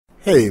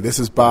Hey, this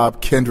is Bob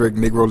Kendrick,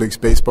 Negro Leagues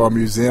Baseball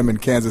Museum in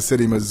Kansas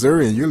City,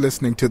 Missouri, and you're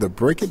listening to the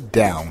Break It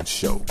Down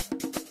Show.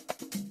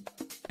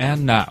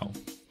 And now,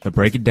 the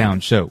Break It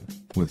Down Show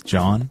with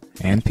John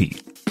and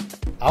Pete.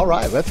 All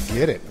right, let's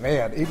get it.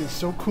 Man, it is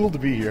so cool to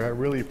be here. I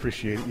really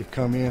appreciate it. You've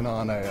come in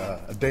on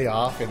a day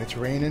off, and it's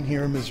raining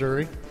here in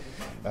Missouri,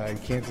 in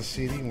Kansas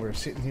City, and we're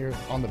sitting here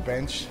on the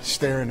bench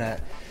staring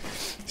at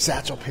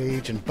Satchel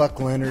Paige and Buck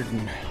Leonard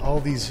and all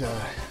these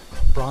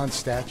bronze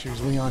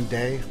statues, Leon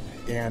Day,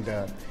 and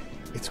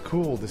it's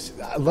cool.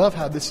 I love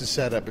how this is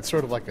set up. It's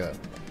sort of like a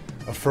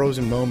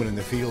frozen moment in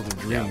the field of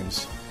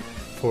dreams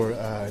for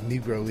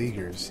Negro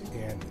Leaguers.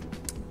 And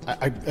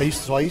I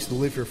used to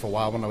live here for a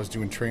while when I was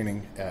doing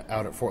training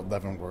out at Fort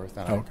Leavenworth,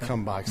 and I'd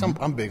come by because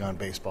I'm big on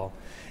baseball,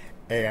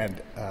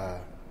 and I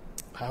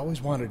always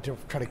wanted to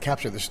try to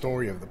capture the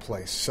story of the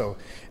place. So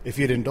if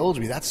you'd indulge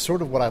me, that's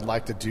sort of what I'd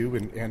like to do,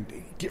 and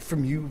get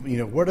from you,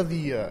 what are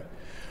the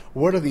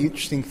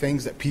interesting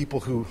things that people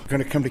who are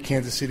going to come to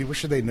Kansas City, what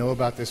should they know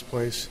about this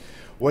place?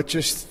 What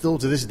just still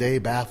to this day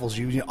baffles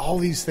you? All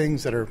these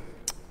things that are,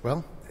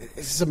 well,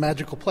 this is a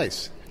magical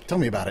place. Tell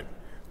me about it.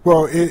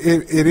 Well, it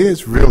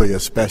is really a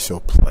special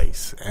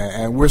place,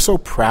 and we're so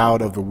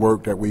proud of the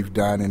work that we've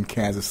done in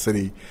Kansas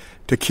City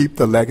to keep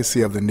the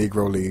legacy of the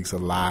Negro Leagues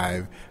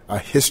alive, a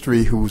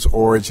history whose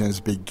origins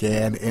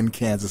began in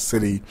Kansas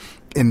City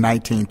in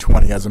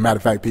 1920. As a matter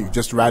of fact, Pete,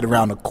 just right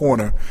around the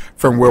corner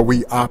from where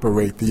we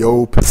operate, the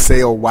old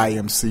Paseo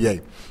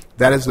YMCA.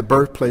 That is the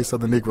birthplace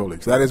of the Negro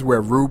Leagues. That is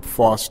where Rube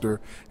Foster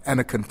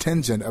and a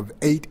contingent of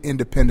 8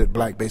 independent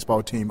black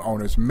baseball team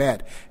owners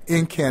met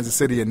in Kansas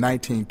City in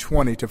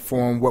 1920 to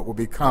form what would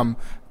become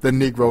the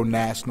Negro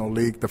National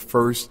League, the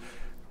first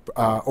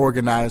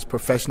organized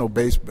professional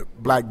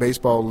black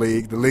baseball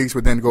league. The leagues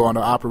would then go on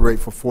to operate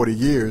for 40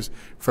 years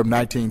from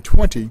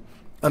 1920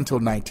 until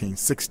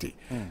 1960.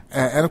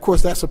 And of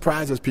course that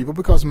surprises people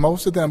because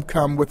most of them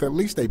come with at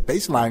least a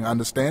baseline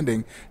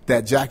understanding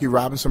that Jackie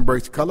Robinson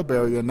breaks the color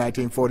barrier in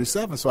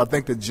 1947. So I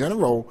think the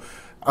general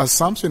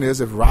assumption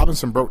is if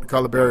Robinson broke the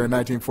color barrier in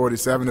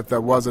 1947, if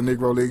there was a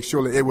Negro League,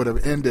 surely it would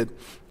have ended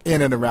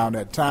in and around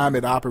that time.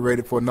 It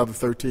operated for another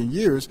 13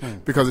 years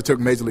because it took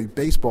Major League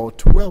Baseball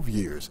 12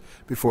 years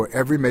before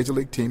every Major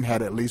League team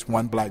had at least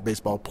one black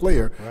baseball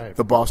player,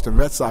 the Boston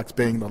Red Sox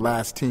being the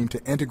last team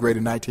to integrate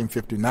in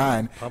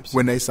 1959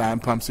 when they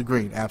signed Pumpsie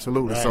Greene.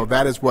 Absolutely. So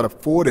that is what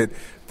afforded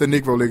the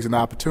Negro Leagues an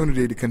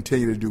opportunity to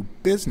continue to do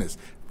business.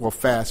 Well,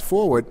 fast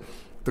forward,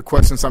 the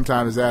question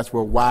sometimes is asked,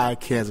 well, why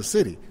Kansas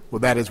City? Well,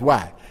 that is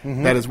why.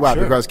 That is why,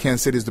 because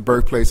Kansas City is the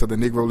birthplace of the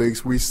Negro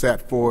Leagues. We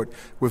set forward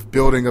with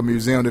building a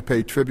museum to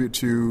pay tribute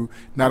to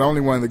not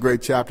only one of the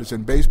great chapters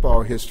in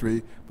baseball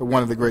history, but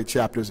one of the great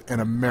chapters in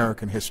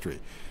American history.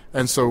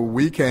 And so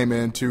we came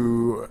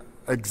into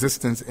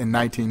existence in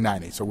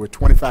 1990. So we're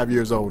 25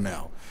 years old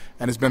now.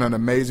 And it's been an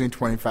amazing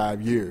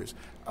 25 years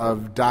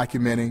of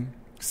documenting,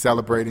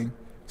 celebrating,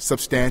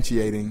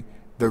 substantiating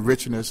the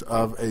richness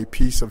of a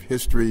piece of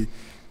history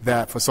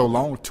that for so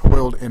long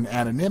toiled in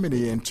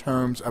anonymity in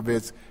terms of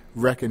its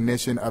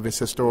recognition of its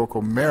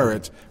historical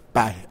merit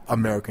by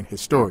American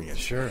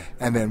historians.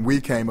 And then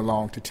we came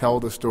along to tell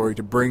the story,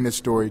 to bring the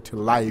story to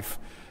life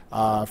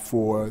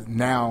for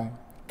now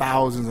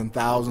thousands and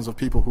thousands of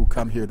people who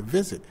come here to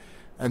visit.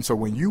 And so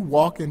when you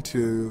walk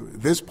into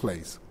this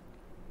place,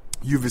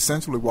 you've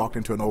essentially walked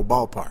into an old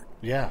ballpark.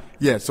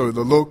 Yeah, so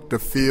the look, the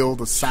feel,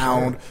 the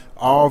sound,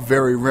 all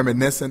very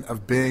reminiscent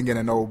of being in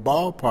an old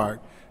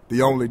ballpark.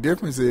 The only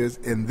difference is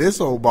in this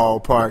old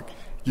ballpark,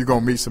 you're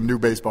going to meet some new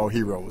baseball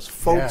heroes,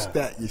 folks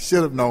that you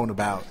should have known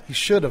about. You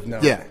should have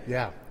known.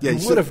 You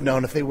would have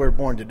known if they were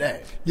born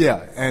today.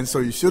 And so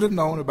you should have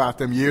known about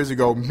them years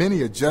ago.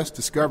 Many are just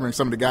discovering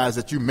some of the guys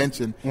that you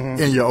mentioned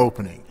in your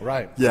opening.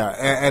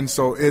 And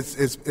so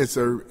it's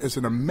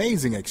an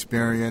amazing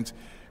experience,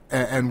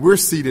 and we're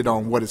seated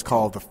on what is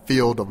called the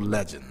Field of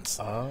Legends.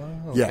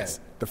 Yes.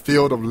 The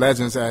Field of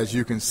Legends, as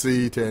you can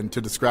see to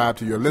describe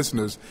to your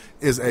listeners,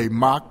 is a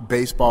mock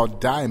baseball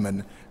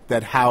diamond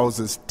that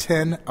houses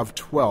 10 of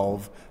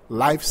 12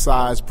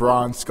 life-size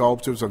bronze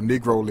sculptures of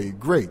Negro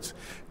League greats.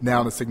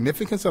 Now, the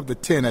significance of the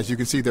 10, as you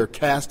can see, they're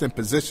cast in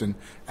position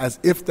as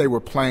if they were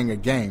playing a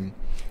game.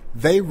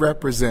 They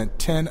represent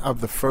 10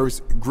 of the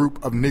first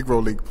group of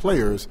Negro League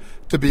players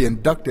to be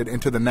inducted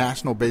into the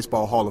National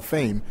Baseball Hall of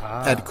Fame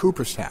at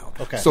Cooperstown.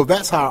 So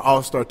that's how our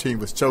all-star team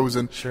was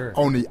chosen.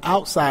 On the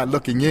outside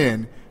looking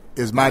in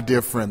is my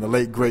dear friend, the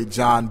late, great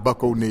John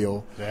Buck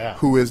O'Neill,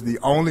 who is the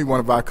only one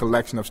of our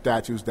collection of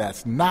statues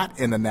that's not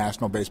in the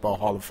National Baseball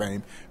Hall of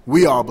Fame.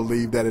 We all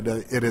believe that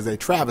it is a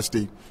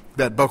travesty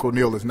that Buck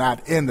O'Neill is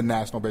not in the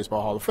National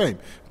Baseball Hall of Fame.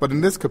 But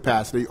in this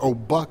capacity,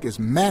 Buck is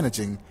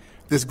managing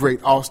this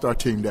great all-star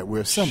team that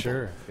we're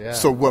assembling.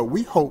 So what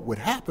we hoped would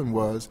happen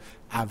was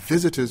our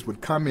visitors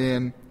would come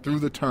in through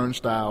the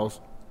turnstiles,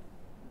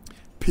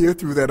 peer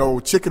through that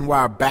old chicken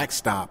wire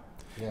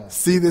backstop,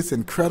 see this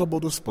incredible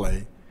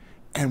display,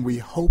 and we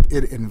hope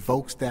it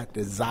invokes that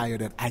desire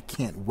that I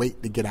can't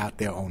wait to get out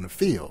there on the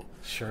field.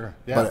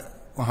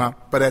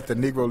 But at the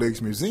Negro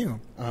Leagues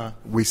Museum,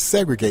 we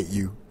segregate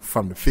you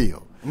from the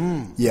field.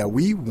 Yeah,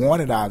 we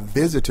wanted our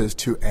visitors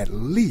to at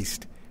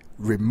least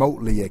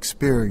remotely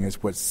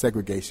experience what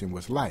segregation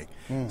was like.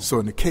 So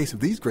in the case of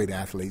these great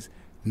athletes,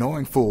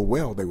 knowing full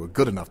well they were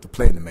good enough to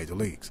play in the major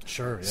leagues.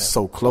 Sure, yeah.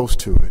 So close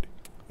to it,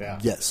 Yeah.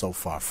 yet so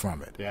far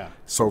from it. Yeah.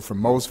 So from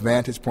most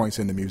vantage points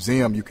in the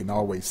museum, you can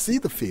always see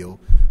the field,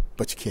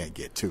 but you can't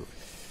get to it.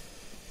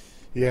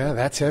 Yeah,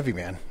 that's heavy,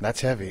 man.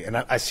 That's heavy. And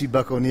I see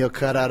Buck O'Neil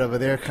cut out over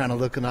there, kind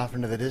of looking off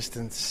into the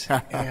distance.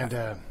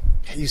 And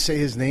you say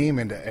his name,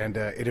 and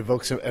it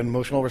evokes an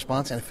emotional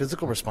response and a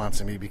physical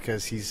response in me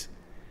because he's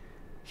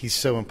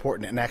so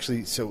important. And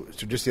actually, so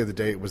just the other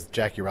day, it was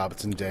Jackie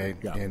Robinson Day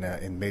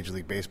in Major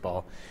League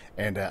Baseball.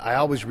 And I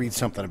always read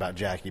something about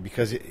Jackie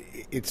because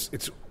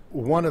it's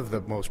one of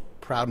the most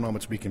proud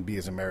moments we can be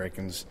as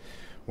Americans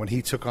when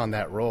he took on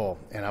that role.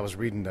 And I was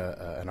reading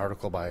an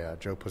article by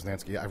Joe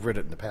Posnanski. I've read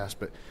it in the past,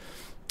 but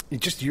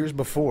just years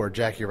before,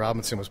 Jackie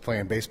Robinson was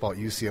playing baseball at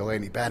UCLA,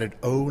 and he batted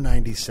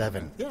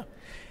 .097. Yeah.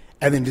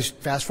 And then just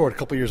fast forward a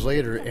couple years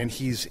later, and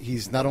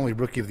he's not only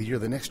Rookie of the Year,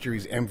 the next year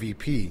he's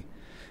MVP.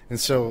 And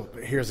so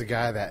here's a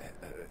guy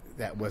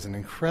that was an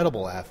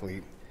incredible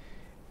athlete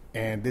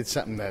and did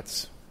something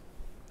that's,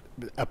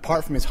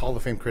 apart from his Hall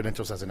of Fame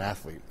credentials as an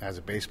athlete, as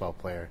a baseball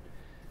player,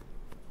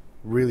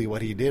 really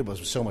what he did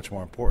was so much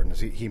more important.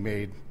 He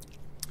made,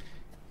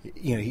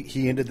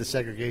 he ended the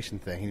segregation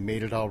thing. He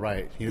made it all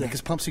right.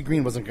 Because Pumpsie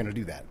Greene wasn't going to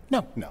do that.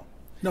 No.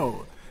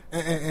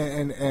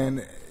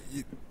 And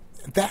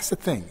that's the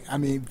thing. I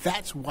mean,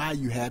 that's why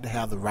you had to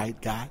have the right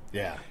guy.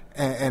 Yeah.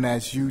 And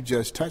as you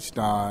just touched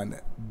on,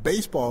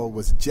 baseball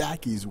was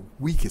Jackie's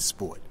weakest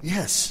sport.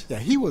 Yes. Yeah,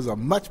 he was a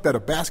much better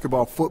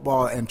basketball,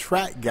 football, and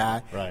track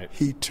guy. Right.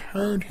 He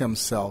turned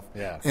himself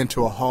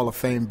into a Hall of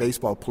Fame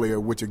baseball player,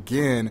 which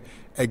again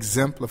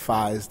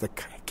exemplifies the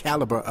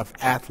caliber of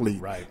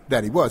athlete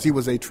that he was. He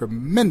was a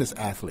tremendous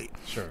athlete.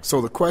 Sure.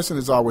 So the question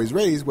is always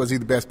raised, was he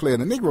the best player in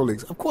the Negro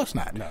Leagues? Of course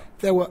not. No.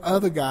 There were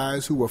other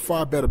guys who were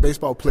far better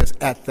baseball players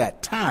at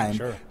that time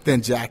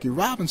than Jackie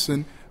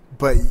Robinson,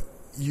 but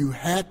you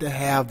had to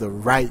have the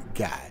right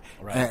guy.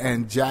 Right.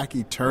 And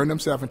Jackie turned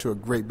himself into a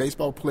great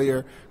baseball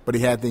player, but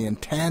he had the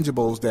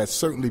intangibles that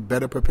certainly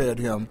better prepared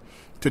him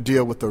to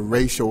deal with the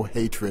racial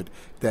hatred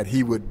that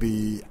he would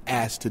be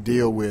asked to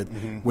deal with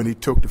when he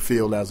took the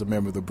field as a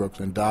member of the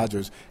Brooklyn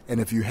Dodgers. And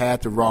if you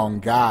had the wrong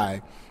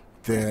guy,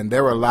 then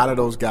there were a lot of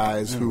those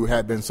guys who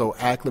had been so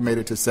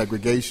acclimated to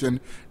segregation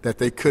that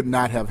they could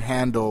not have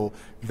handled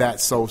that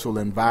social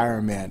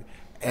environment,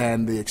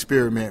 and the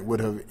experiment would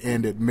have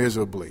ended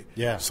miserably.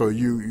 Yeah. So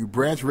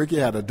Branch Rickey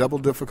had a double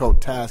difficult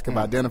task of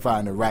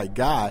identifying the right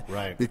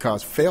guy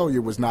because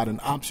failure was not an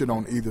option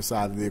on either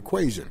side of the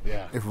equation.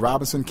 Yeah. If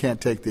Robinson can't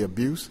take the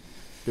abuse,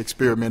 the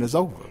experiment is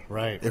over.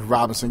 Right. If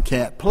Robinson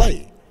can't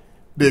play,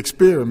 the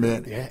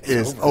experiment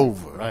is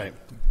over. Right.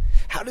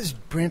 How does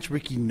Branch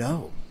Rickey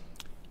know?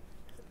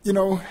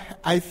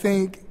 I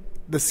think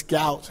the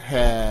scouts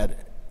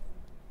had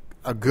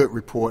a good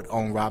report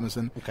on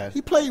Robinson. Okay.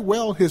 He played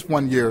well his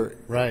 1 year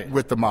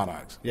with the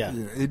Monarchs. Yeah.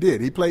 He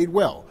did. He played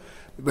well.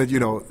 But,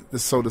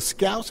 so the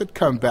scouts had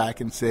come back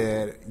and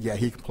said, yeah,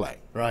 he can play.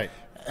 Right.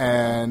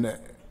 And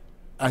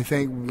I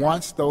think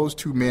once those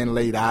two men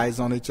laid eyes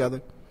on each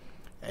other,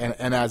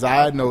 and as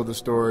I know the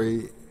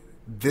story,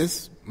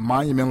 this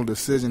monumental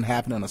decision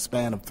happened in a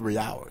span of 3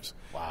 hours.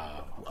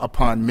 Wow.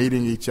 Upon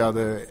meeting each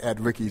other at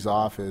Ricky's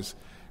office,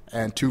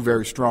 and two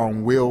very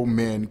strong-willed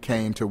men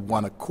came to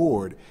one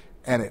accord,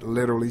 and it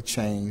literally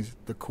changed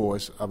the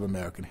course of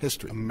American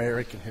history.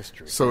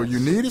 So you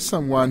needed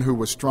someone who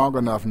was strong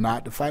enough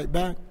not to fight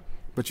back,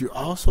 but you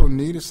also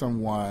needed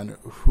someone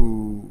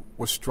who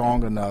was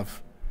strong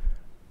enough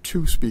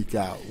to speak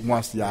out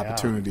once the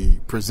opportunity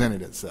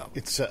presented itself.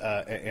 It's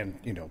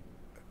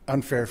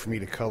unfair for me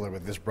to color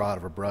with this broad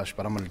of a brush,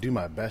 but I'm going to do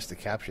my best to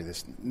capture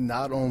this.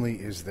 Not only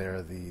is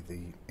there the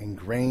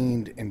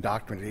ingrained,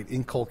 indoctrinated,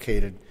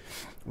 inculcated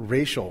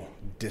racial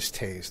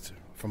distaste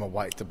from a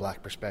white to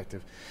black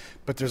perspective,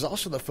 but there's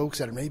also the folks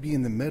that are maybe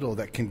in the middle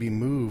that can be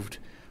moved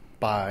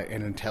by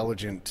an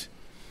intelligent,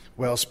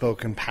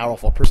 well-spoken,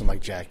 powerful person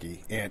like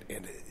Jackie, and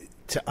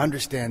to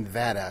understand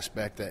that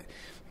aspect, that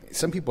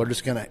some people are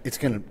just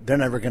they're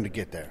never gonna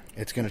get there.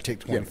 It's gonna take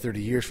 20,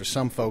 30 years for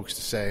some folks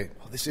to say,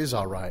 oh, this is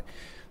all right.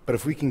 But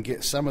if we can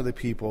get some of the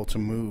people to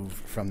move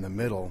from the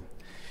middle,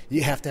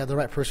 you have to have the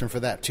right person for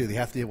that too. They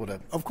have to be able to,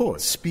 of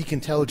course, speak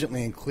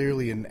intelligently and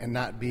clearly, and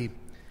not be.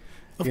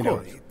 Of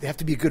course. They have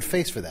to be a good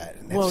face for that.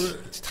 And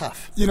it's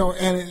tough.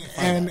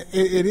 And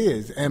it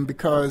is. And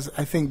because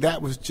I think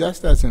that was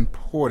just as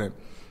important.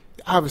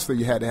 Obviously,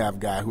 you had to have a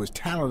guy who was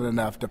talented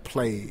enough to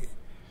play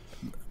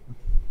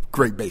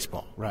great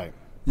baseball. Right.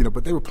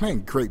 But they were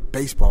playing great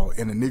baseball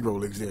in the Negro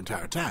Leagues the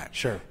entire time.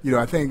 Sure.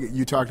 I think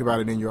you talked about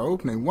it in your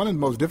opening. One of the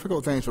most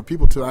difficult things for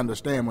people to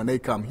understand when they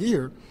come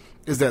here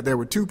is that there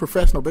were two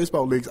professional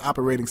baseball leagues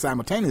operating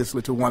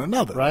simultaneously to one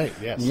another. Right,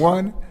 yes.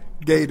 One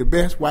gave the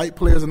best white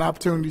players an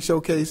opportunity to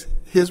showcase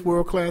his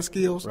world-class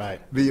skills.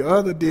 Right. The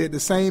other did the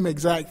same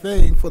exact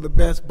thing for the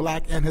best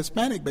black and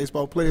Hispanic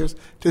baseball players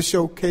to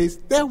showcase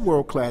their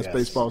world-class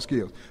baseball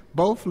skills.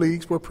 Both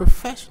leagues were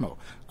professional.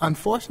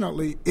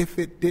 Unfortunately, if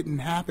it didn't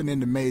happen in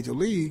the major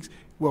leagues,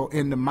 well,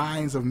 in the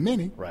minds of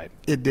many,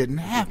 it didn't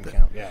happen. Didn't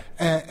count, yeah.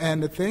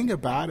 And the thing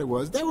about it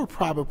was there were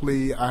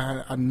probably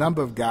a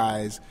number of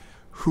guys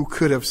who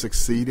could have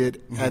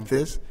succeeded at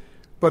this.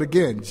 But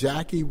again,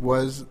 Jackie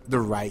was the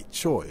right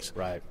choice.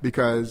 Right.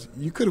 Because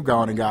you could have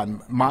gone and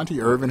gotten Monty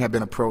Irvin had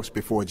been approached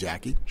before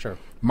Jackie. Sure.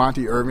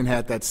 Monty Irvin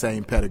had that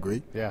same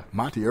pedigree. Yeah.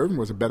 Monty Irvin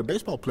was a better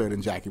baseball player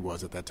than Jackie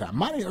was at that time.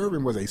 Monty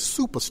Irvin was a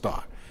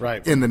superstar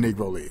Right. in the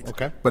Negro Leagues.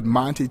 Okay. But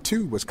Monty,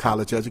 too, was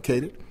college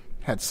educated,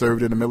 had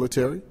served in the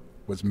military,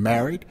 was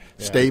married,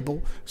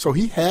 stable. So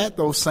he had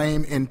those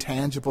same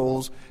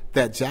intangibles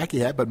that Jackie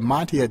had, but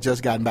Monty had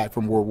just gotten back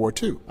from World War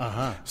II.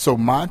 So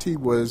Monty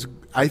was,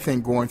 I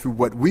think, going through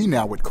what we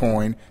now would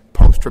coin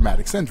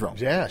post-traumatic syndrome.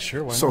 Yeah,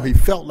 sure. Why So not? he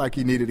felt like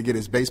he needed to get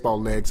his baseball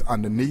legs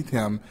underneath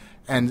him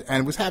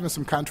and was having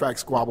some contract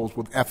squabbles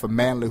with Effa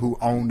Manley, who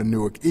owned the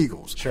Newark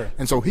Eagles. Sure.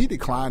 And so he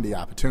declined the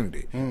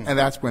opportunity. And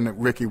that's when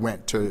Ricky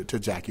went to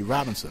Jackie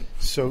Robinson.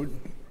 So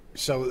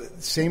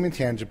same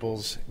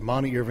intangibles.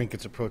 Monty Irvin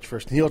gets approached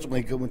first. And he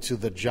ultimately went to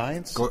the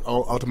Giants.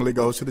 Ultimately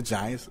goes to the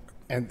Giants.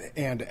 And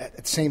at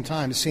the same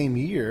time, the same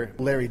year,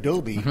 Larry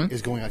Doby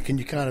is going on. Can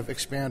you kind of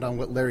expand on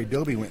what Larry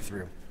Doby went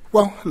through?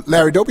 Well,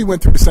 Larry Doby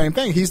went through the same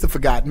thing. He's the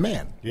forgotten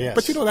man. Yes.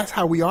 But, that's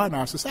how we are in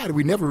our society.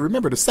 We never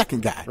remember the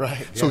second guy.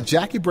 Right. So yeah.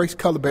 Jackie breaks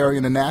color barrier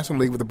in the National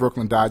League with the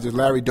Brooklyn Dodgers.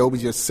 Larry Doby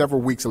just several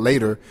weeks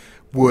later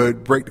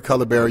would break the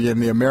color barrier in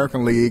the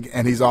American League,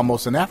 and he's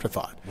almost an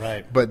afterthought.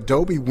 Right. But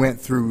Doby went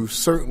through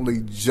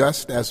certainly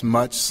just as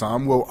much,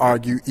 some will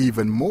argue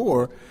even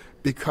more,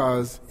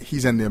 because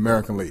he's in the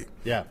American League.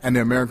 Yeah. And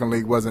the American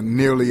League wasn't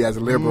nearly as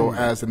liberal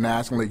as the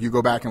National League. You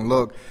go back and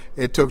look,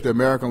 it took the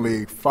American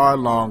League far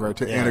longer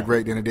to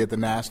integrate than it did the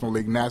National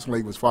League. National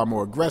League was far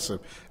more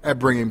aggressive at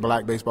bringing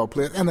black baseball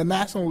players. And the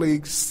National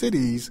League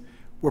cities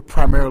were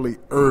primarily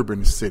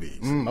urban cities.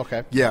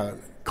 Okay. Yeah.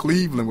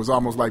 Cleveland was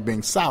almost like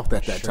being South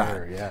at that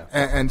time. Yeah.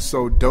 And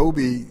so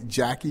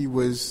Jackie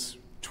was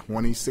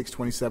 26,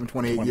 27,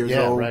 28 years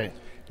old. Right.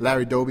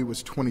 Larry Doby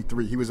was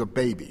 23. He was a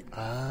baby.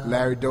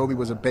 Larry Doby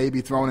was a baby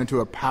thrown into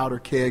a powder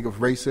keg of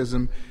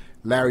racism.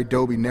 Larry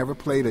Doby never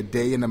played a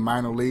day in the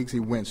minor leagues.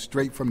 He went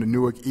straight from the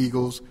Newark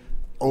Eagles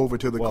over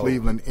to the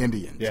Cleveland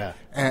Indians. Yeah.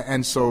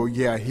 And so,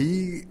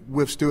 he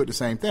withstood the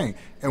same thing.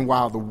 And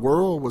while the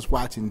world was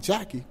watching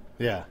Jackie,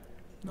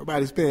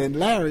 nobody's paying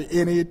Larry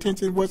any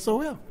attention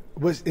whatsoever.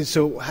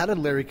 So how did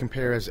Larry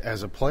compare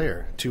as a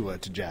player to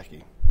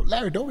Jackie?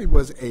 Larry Doby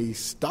was a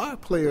star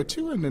player,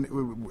 too, and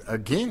then,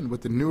 again,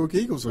 with the Newark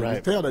Eagles. So you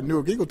can tell that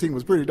Newark Eagle team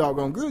was pretty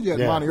doggone good. You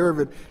had Monty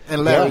Irvin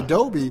and Larry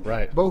Doby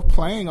both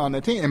playing on the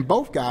team. And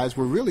both guys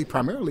were really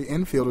primarily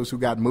infielders who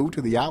got moved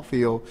to the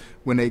outfield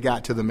when they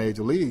got to the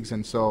major leagues.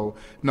 And so,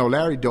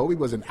 Larry Doby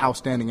was an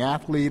outstanding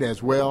athlete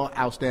as well,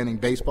 outstanding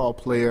baseball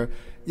player.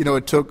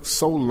 It took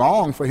so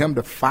long for him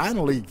to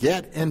finally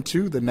get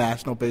into the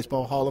National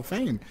Baseball Hall of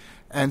Fame.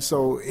 And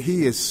so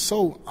he is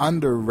so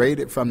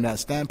underrated from that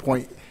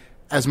standpoint,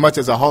 as much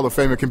as a Hall of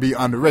Famer can be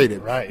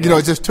underrated. Right,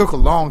 It just took a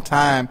long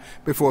time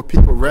before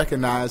people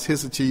recognized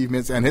his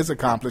achievements and his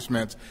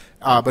accomplishments.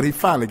 But he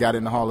finally got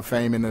in the Hall of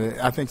Fame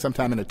I think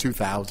sometime in the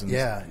 2000s.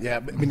 Yeah.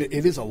 But,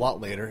 it is a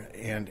lot later,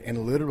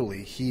 and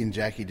literally he and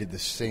Jackie did the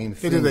same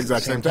thing. They did the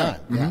exact same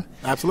time. Yeah.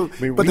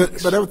 Absolutely. But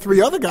there were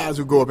three other guys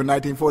who grew up in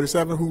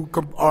 1947 who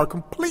are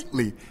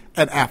completely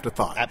an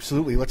afterthought.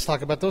 Absolutely. Let's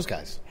talk about those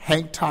guys.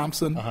 Hank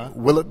Thompson,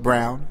 Willard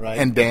Brown,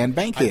 and Dan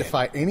Bankhead. I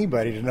defy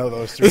anybody to know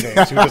those three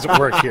names who doesn't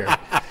work here.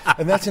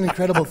 And that's an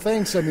incredible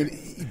thing. So,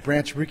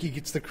 Branch Rickey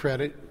gets the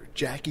credit,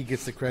 Jackie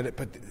gets the credit,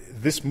 but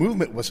this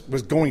movement was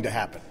going to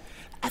happen.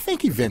 I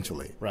think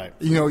eventually. Right.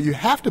 You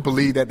have to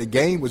believe that the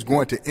game was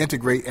going to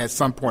integrate at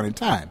some point in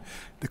time.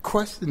 The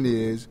question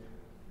is,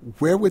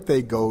 where would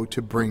they go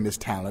to bring this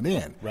talent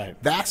in? Right.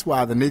 That's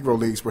why the Negro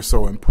Leagues were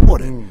so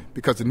important,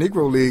 because the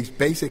Negro Leagues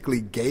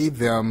basically gave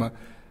them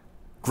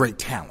great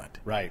talent.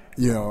 Right.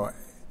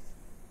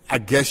 I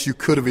guess you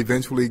could have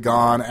eventually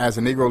gone, as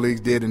the Negro Leagues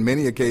did in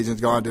many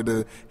occasions, gone to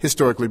the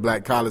historically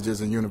black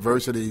colleges and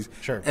universities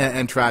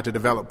and tried to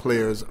develop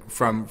players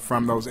from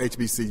those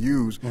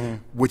HBCUs,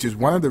 which is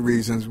one of the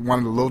reasons, one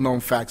of the little-known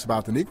facts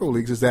about the Negro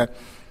Leagues is that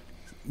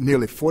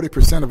nearly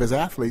 40% of his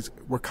athletes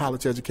were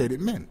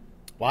college-educated men.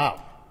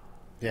 Wow.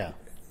 Yeah.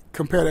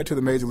 Compare that to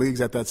the major leagues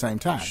at that same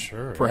time.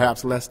 Sure.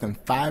 Perhaps less than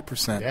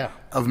 5%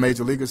 of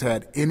major leaguers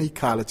had any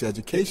college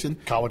education.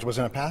 College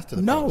wasn't a path to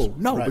the pros.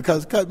 No, right.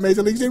 Because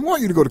major leagues didn't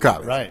want you to go to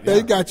college. Right.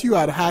 They got you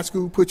out of high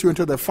school, put you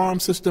into their farm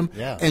system,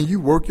 and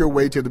you work your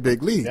way to the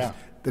big leagues. Yeah.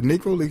 The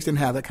Negro Leagues didn't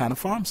have that kind of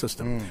farm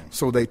system.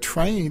 So they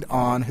trained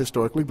on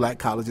historically black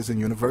colleges and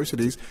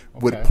universities,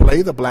 would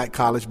play the black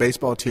college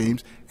baseball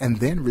teams, and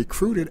then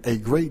recruited a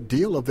great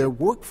deal of their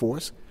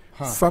workforce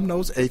from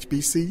those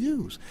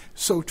HBCUs.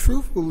 So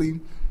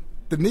truthfully,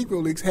 the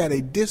Negro Leagues had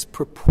a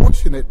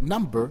disproportionate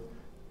number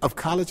of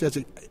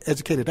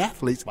college-educated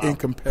athletes in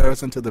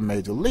comparison to the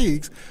major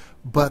leagues,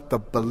 but the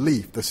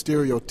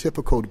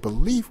stereotypical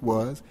belief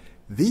was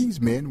these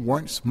men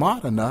weren't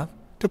smart enough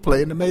to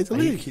play in the major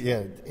league.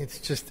 Yeah, it's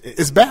just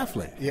It's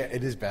baffling. Yeah,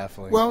 it is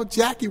baffling. Well,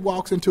 Jackie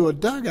walks into a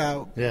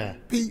dugout, Yeah.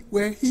 Pete,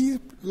 where he's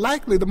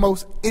likely the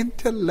most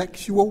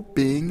intellectual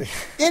being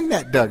in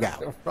that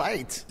dugout.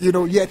 Right.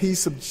 Yet he's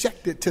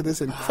subjected to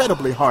this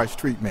incredibly harsh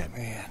treatment.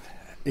 Man.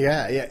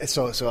 Yeah.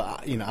 So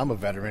I'm a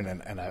veteran,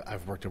 and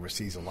I've worked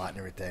overseas a lot and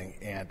everything,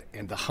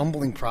 and the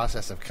humbling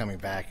process of coming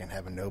back and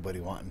having nobody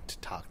wanting to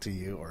talk to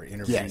you or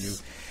interview you,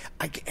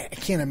 I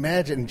can't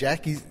imagine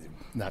Jackie's.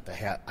 Not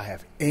that I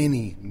have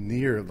any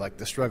near like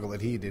the struggle that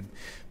he did,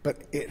 but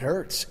it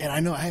hurts. And I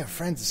know I have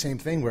friends the same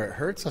thing where it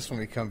hurts us when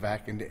we come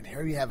back, and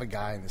here you have a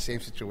guy in the same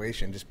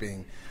situation, just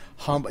being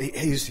humble.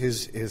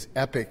 His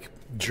epic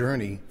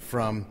journey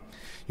from,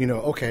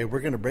 okay, we're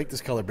going to break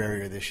this color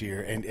barrier this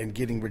year, and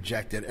getting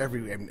rejected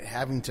and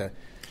having to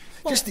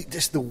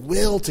just the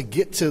will to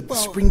get to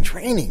spring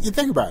training. You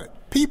think about it.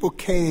 People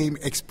came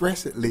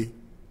expressly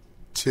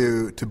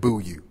to boo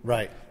you,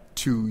 right?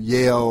 To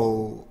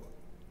yell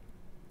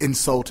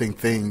insulting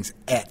things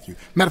at you.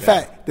 Matter of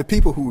fact, the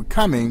people who were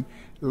coming,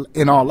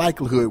 in all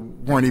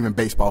likelihood, weren't even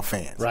baseball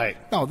fans. Right.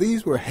 No,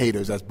 these were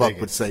haters, as Buck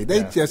would say.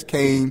 They just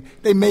came.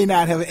 They may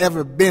not have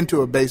ever been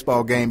to a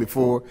baseball game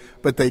before,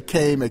 but they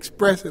came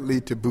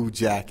expressly to boo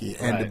Jackie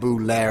and to boo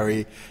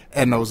Larry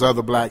and those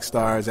other black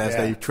stars as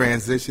they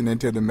transition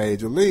into the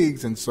major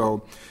leagues. And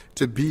so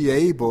to be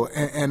able,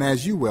 and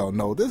as you well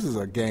know, this is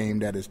a game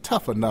that is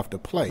tough enough to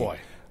play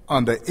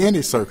under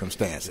any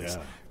circumstances.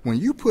 Yeah. When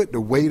you put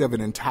the weight of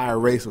an entire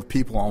race of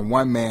people on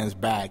one man's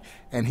back,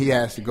 and he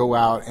has to go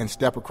out and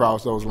step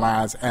across those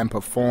lines and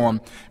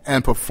perform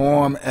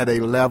at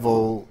a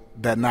level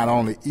that not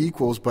only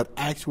equals but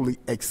actually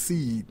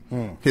exceed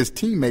his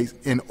teammates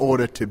in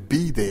order to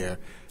be there,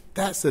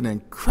 that's an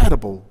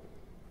incredible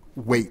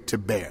weight to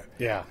bear.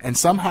 Yeah. And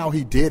somehow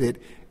he did it,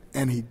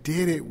 and he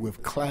did it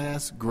with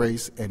class,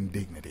 grace, and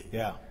dignity.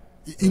 Yeah.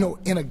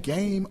 In a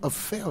game of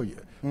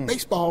failure.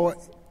 Baseball,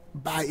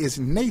 by its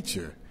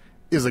nature,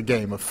 is a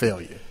game of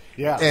failure.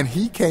 Yeah. And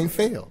he can't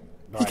fail.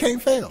 Right. He can't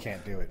fail. He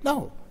can't do it.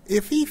 No.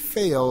 If he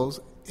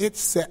fails, it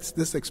sets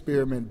this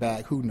experiment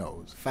back, who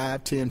knows,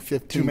 5, 10,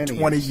 15,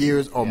 20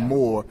 years or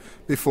more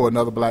before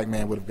another black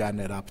man would have gotten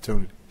that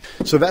opportunity.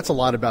 So that's a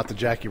lot about the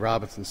Jackie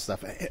Robinson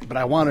stuff. But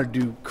I want to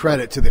do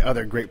credit to the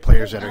other great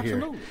players that are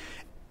here.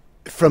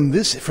 From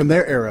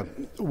their era,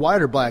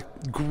 white or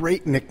black,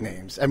 great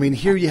nicknames. I mean,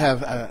 here you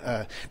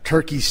have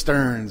Turkey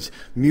Stearns,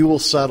 Mule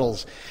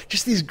Suttles,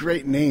 just these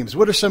great names.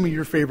 What are some of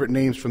your favorite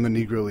names from the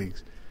Negro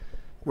Leagues?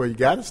 Well, you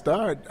got to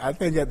start, I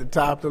think, at the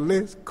top of the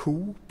list,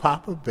 Cool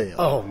Papa Bell.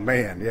 Oh,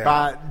 man,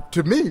 yeah.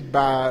 To me,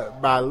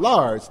 by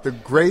large, the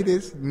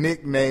greatest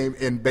nickname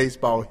in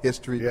baseball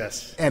history.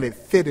 Yes. And it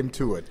fit him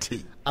to a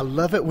T. I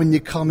love it when you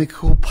call me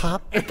Cool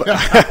Pop.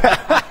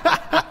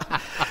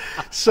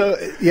 So,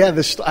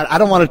 I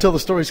don't want to tell the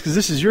stories because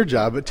this is your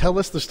job, but tell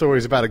us the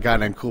stories about a guy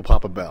named Cool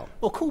Papa Bell.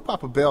 Well, Cool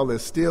Papa Bell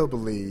is still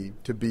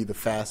believed to be the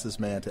fastest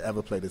man to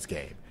ever play this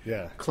game.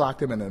 Yeah.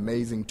 Clocked him an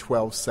amazing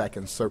 12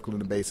 seconds circling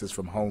the bases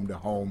from home to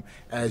home.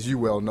 As you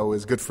well know,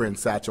 his good friend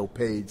Satchel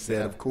Paige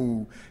said of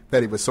Cool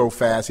that he was so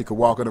fast he could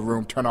walk in the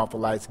room, turn off the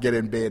lights, get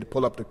in bed,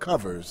 pull up the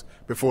covers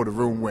before the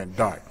room went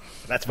dark.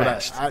 That's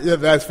fast.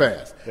 That's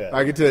fast. Yeah.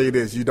 I can tell you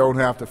this, you don't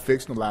have to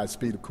fictionalize the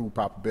speed of Cool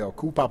Papa Bell.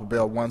 Cool Papa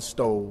Bell once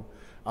stole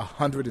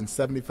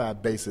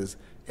 175 bases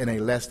in a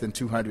less than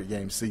 200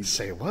 game season.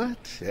 Say what?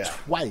 Yeah.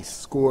 Twice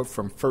scored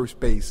from first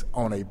base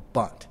on a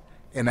bunt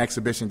in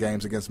exhibition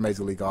games against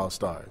Major League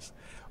All-Stars.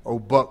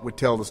 Buck would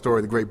tell the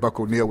story, the great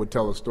Buck O'Neill would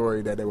tell the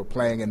story that they were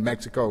playing in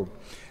Mexico,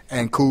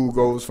 and Cool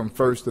goes from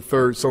first to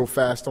third so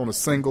fast on a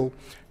single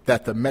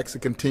that the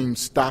Mexican team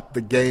stopped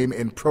the game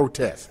in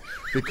protest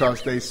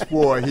because they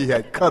swore he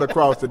had cut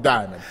across the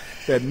diamond,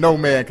 that no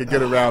man could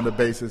get around the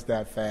bases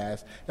that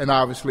fast. And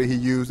obviously he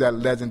used that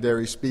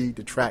legendary speed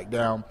to track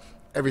down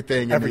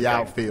everything in the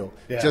outfield.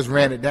 Yeah. Just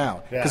ran it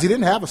down because he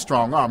didn't have a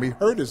strong arm. He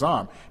hurt his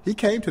arm. He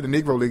came to the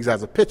Negro Leagues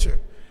as a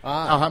pitcher.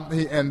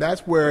 And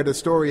that's where the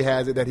story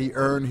has it that he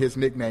earned his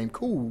nickname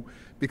Cool,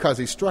 because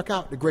he struck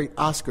out the great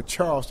Oscar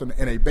Charleston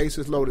in a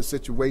bases-loaded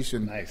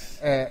situation. Nice.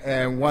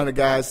 And one of the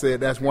guys said,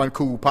 that's one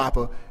Cool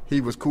Papa. He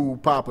was Cool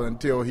Papa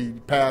until he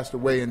passed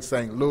away in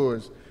St.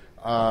 Louis.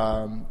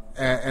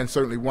 And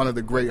certainly one of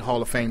the great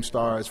Hall of Fame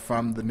stars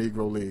from the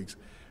Negro Leagues.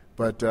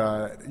 But,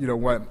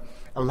 what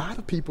a lot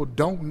of people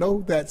don't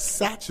know that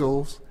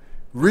Satchel's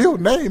real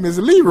name is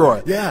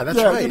Leroy. Yeah, that's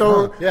right.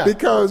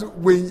 Because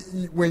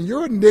when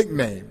your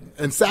nickname,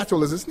 and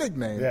Satchel is his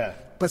nickname,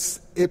 but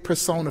it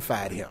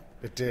personified him.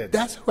 It did.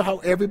 That's how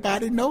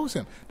everybody knows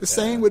him. The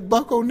same with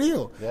Buck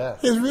O'Neill. Yeah.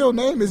 His real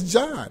name is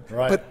John,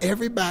 but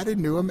everybody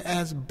knew him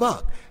as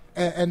Buck.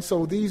 And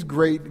so these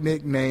great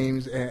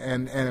nicknames,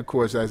 and of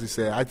course, as you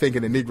said, I think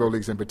in the Negro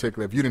Leagues in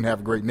particular, if you didn't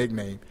have a great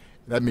nickname,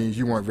 that means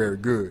you weren't very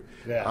good.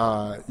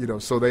 Yeah.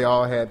 So they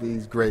all had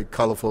these great,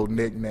 colorful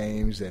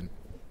nicknames, and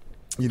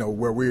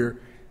where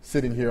we're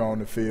sitting here on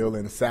the field,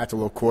 and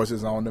Satchel, of course,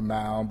 is on the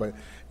mound, but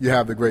you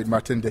have the great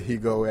Martin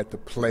Dehigo at the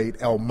plate,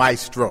 El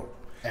Maestro.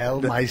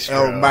 El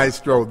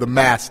Maestro, the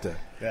master.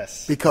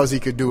 Yes. Because he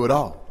could do it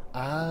all.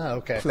 Ah,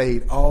 okay.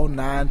 Played all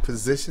 9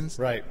 positions.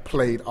 Right.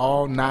 Played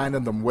all 9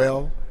 of them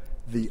well.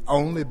 The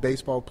only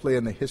baseball player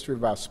in the history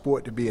of our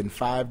sport to be in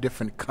 5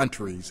 different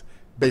countries'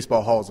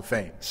 baseball halls of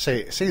fame.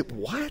 Say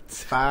what?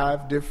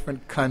 5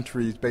 different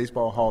countries'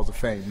 baseball halls of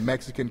fame: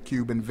 Mexican,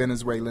 Cuban,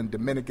 Venezuelan,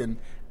 Dominican,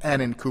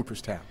 and in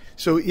Cooperstown.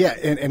 So yeah,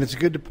 and it's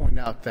good to point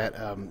out that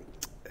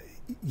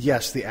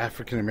yes, the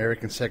African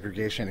American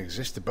segregation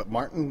existed, but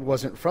Martin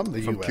wasn't from the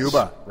U.S. From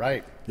Cuba,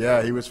 right?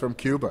 Yeah, he was from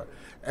Cuba,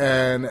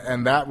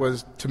 and that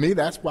was, to me,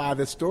 that's why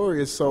this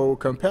story is so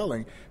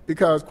compelling.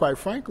 Because, quite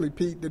frankly,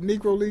 Pete, the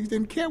Negro Leagues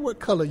didn't care what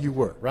color you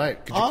were.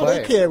 Right. Could you All play?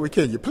 they cared was,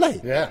 can you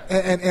play? Yeah.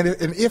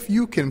 And if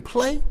you can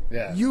play,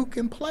 yeah, you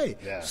can play.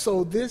 Yeah.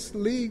 So this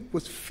league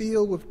was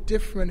filled with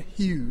different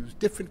hues,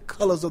 different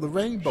colors of the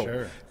rainbow.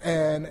 Sure.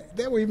 And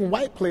there were even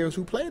white players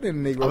who played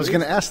in the Negro Leagues. I was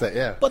going to ask that,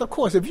 yeah. But, of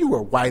course, if you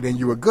were white and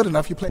you were good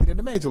enough, you played in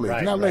the Major Leagues.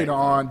 Right, Now, right. later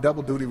on,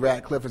 Double Duty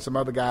Ratcliffe and some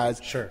other guys,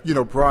 sure,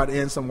 brought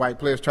in some white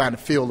players trying to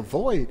fill the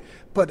void.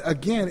 But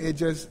again, it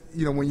just,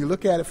 when you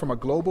look at it from a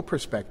global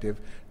perspective,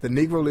 the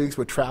Negro Leagues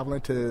were traveling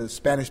to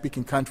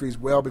Spanish-speaking countries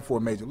well before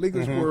Major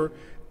Leaguers were.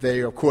 They,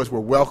 of course, were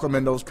welcome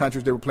in those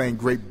countries. They were playing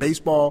great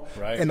baseball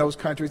in those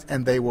countries,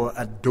 and they were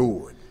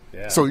adored.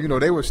 Yeah. So,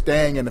 they were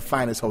staying in the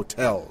finest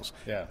hotels,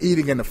 yeah,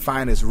 eating in the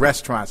finest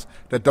restaurants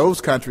that those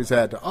countries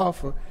had to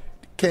offer,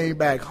 came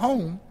back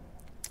home,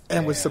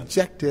 and was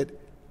subjected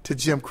to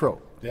Jim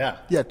Crow. Yeah.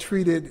 Yeah,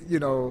 treated,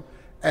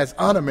 as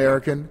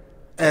un-American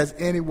as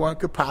anyone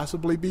could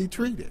possibly be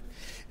treated.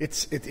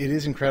 It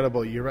is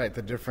incredible. You're right.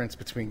 The difference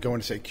between going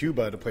to, say,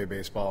 Cuba to play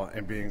baseball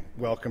and being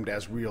welcomed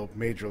as real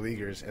major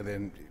leaguers, and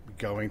then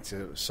going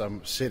to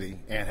some city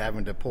and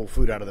having to pull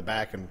food out of the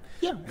back and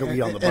go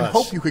eat on the bus. And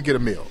hope you could get a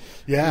meal.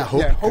 Yeah,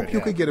 hope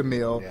you could get a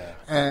meal.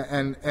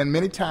 Yeah. And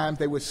many times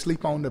they would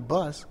sleep on the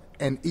bus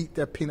and eat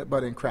their peanut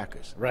butter and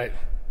crackers. Right.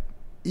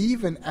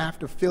 Even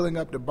after filling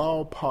up the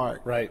ballpark,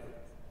 right,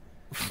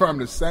 from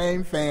the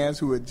same fans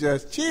who had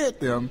just cheered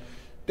them,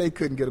 they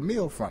couldn't get a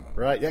meal from them.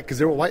 Right, yeah, because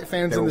there were white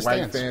fans in the stands. There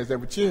were white fans that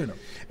were cheering them.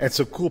 And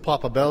so cool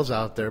Papa Bell's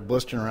out there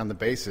blistering around the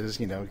bases,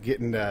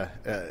 getting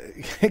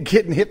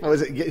getting hit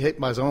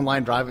by his own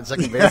line drive at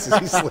second base as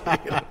he's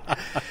sleeping.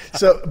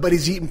 But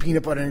he's eating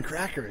peanut butter and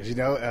crackers,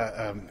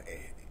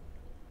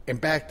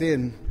 And back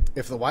then,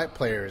 if the white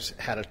players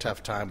had a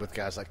tough time with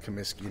guys like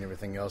Comiskey and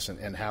everything else,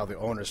 and how the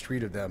owners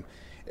treated them,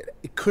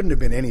 it couldn't have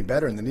been any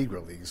better in the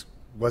Negro Leagues.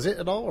 Was it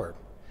at all? Or?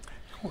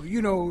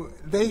 Well,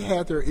 they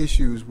had their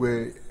issues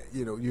where,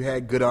 you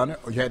had good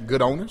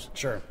owners.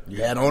 Sure.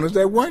 You had owners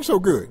that weren't so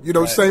good.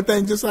 Right. Same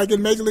thing just like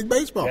in Major League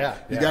Baseball. Yeah,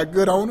 you got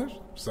good owners,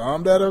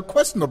 some that are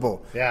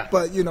questionable. Yeah.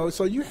 But,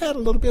 so you had a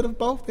little bit of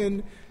both.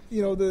 And,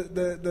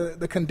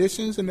 the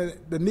conditions in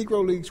the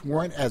Negro Leagues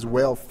weren't as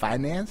well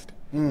financed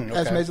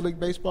as Major League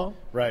Baseball.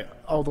 Right.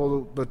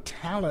 Although the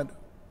talent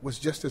was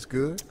just as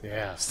good.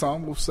 Yeah.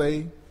 Some will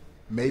say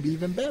maybe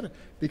even better,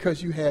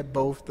 because you had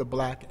both the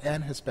black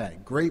and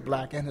Hispanic, great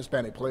black and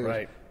Hispanic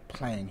players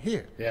playing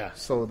here. Yeah.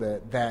 So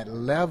that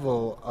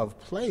level of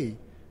play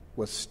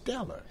was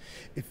stellar.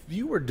 If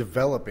you were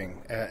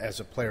developing as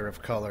a player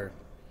of color,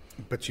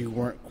 but you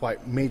weren't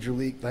quite major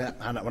league,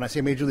 when I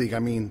say major league, I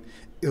mean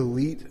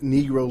elite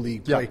Negro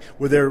League play. Yeah.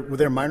 Were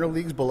there minor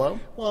leagues below?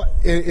 Well,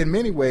 in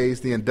many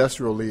ways, the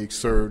industrial leagues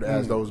served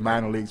as those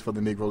minor leagues for the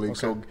Negro League. Okay.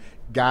 So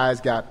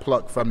guys got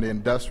plucked from the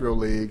industrial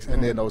leagues,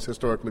 and then those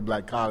historically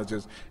black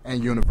colleges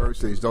and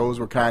universities. Those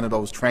were kind of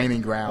those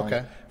training grounds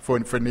for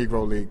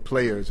Negro League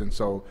players, and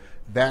so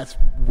that's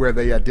where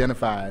they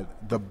identified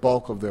the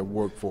bulk of their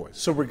workforce.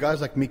 So were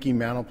guys like Mickey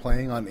Mantle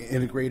playing on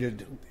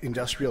integrated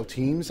industrial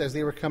teams as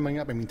they were coming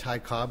up? I mean, Ty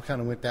Cobb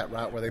kind of went that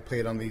route where they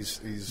played on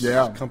these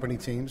company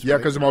teams. Yeah,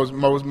 because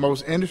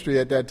most industry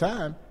at that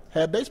time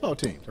had baseball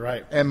teams.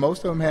 Right. And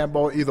most of them had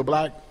either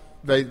black.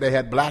 They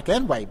had black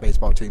and white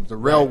baseball teams. The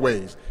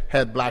railways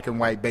had black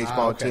and white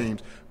baseball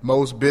teams.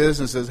 Most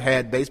businesses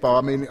had baseball.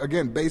 I mean,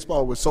 again,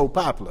 baseball was so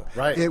popular.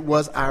 Right. It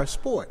was our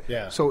sport.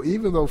 Yeah. So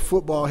even though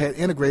football had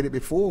integrated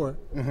before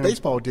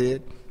baseball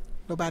did,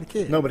 nobody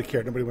cared. Nobody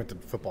cared. Nobody went to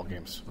football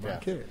games. Nobody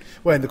cared.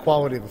 Well, and the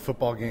quality of a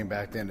football game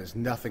back then is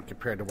nothing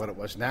compared to what it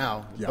was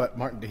now. Yeah. But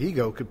Martin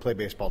DeHigo could play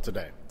baseball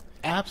today.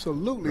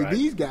 Absolutely. Right.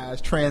 These guys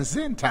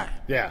transcend time.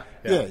 Yeah.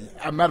 As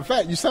a matter of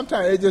fact,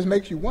 sometimes it just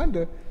makes you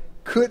wonder,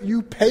 could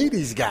you pay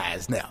these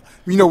guys now?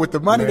 With the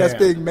money that's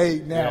being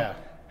made now,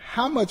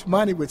 how much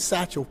money would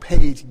Satchel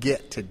Paige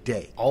get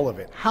today? All of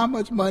it. How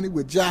much money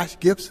would Josh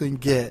Gibson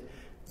get,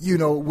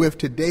 with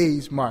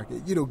today's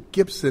market?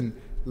 Gibson,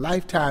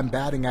 lifetime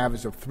batting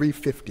average of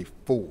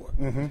 354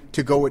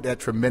 to go with that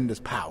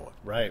tremendous power.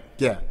 Right.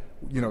 Yeah.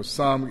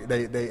 Some,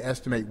 they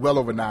estimate well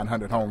over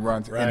 900 home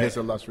runs in his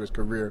illustrious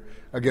career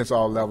against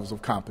all levels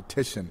of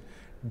competition.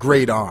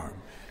 Great arm.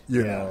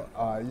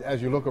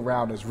 As you look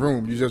around this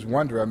room, you just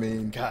wonder,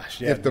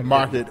 if the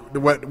market,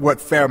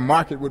 what fair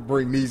market would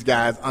bring these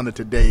guys under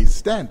today's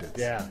standards.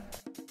 Yeah.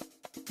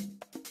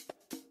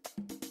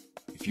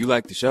 If you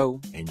like the show,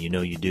 and you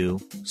know you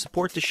do,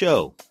 support the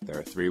show. there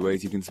are 3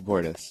 ways you can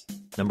support us.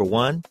 Number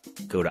one,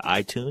 go to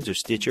iTunes or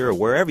Stitcher or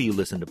wherever you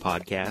listen to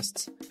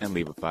podcasts. And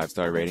leave a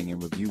 5-star rating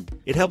and review.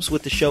 It helps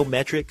with the show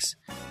metrics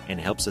and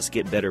helps us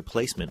get better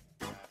placement.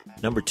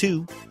 Number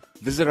two,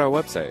 visit our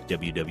website,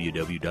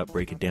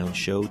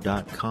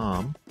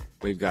 www.breakitdownshow.com.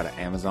 We've got an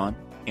Amazon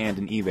and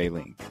an eBay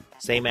link.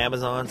 Same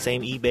Amazon,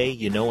 same eBay,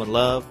 you know and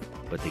love,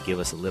 but they give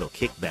us a little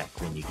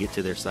kickback when you get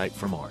to their site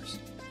from ours.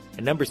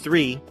 And number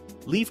three,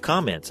 leave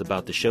comments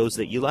about the shows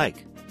that you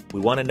like.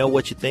 We want to know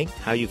what you think,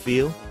 how you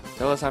feel.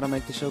 Tell us how to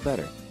make the show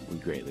better. We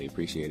greatly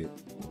appreciate it.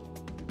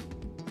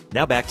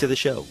 Now back to the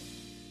show.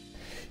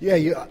 Yeah,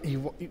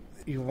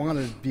 you want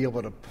to be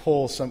able to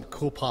pull some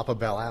cool Papa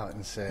Bell out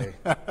and say,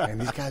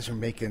 and these guys are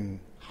making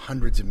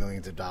hundreds of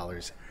millions of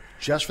dollars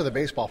just for the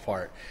baseball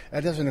part.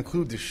 That doesn't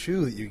include the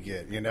shoe that you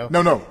get, you know?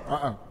 No.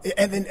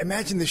 And then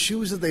imagine the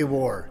shoes that they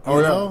wore, you Oh,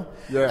 know?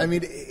 yeah. I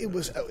mean, it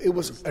was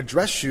a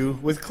dress shoe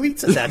with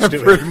cleats attached to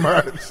it. Pretty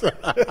much.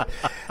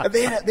 And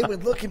they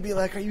would look and be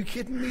like, are you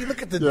kidding me?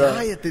 Look at the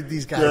diet that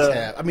these guys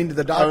have. I mean,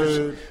 the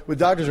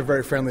Dodgers are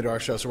very friendly to our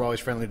show, so we're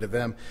always friendly to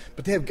them.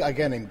 But they have a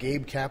guy named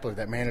Gabe Kapler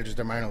that manages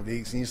their minor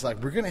leagues, and he's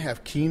like, we're going to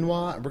have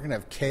quinoa, and we're going to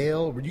have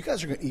kale. You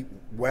guys are going to eat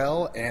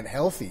well and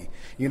healthy.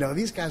 You know,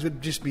 these guys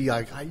would just be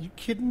like, are you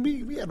kidding me?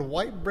 We had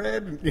white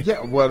bread.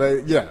 Yeah, well,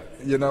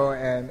 you know,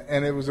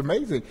 and it was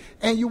amazing.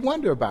 And you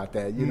wonder about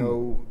that. You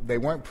know, they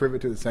weren't privy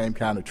to the same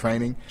kind of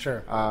training.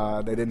 Sure.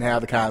 They didn't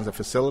have the kinds of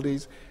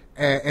facilities.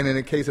 And in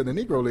the case of the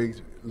Negro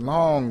Leagues,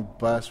 long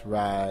bus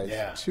rides,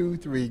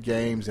 2-3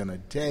 games in a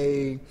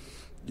day.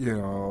 You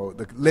know,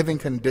 the living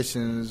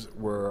conditions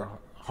were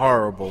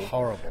horrible.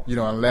 You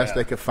know, unless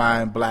they could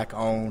find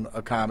black-owned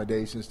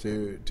accommodations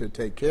to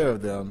take care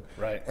of them.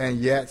 Right. And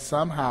yet,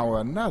 somehow or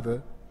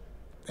another,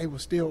 they were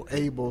still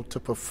able to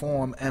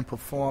perform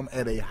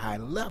at a high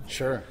level.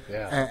 Sure,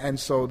 yeah. And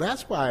so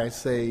that's why I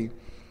say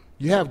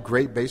you have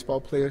great baseball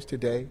players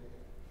today,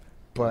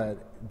 but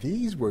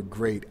these were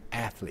great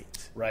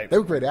athletes. Right. They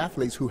were great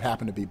athletes who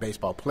happened to be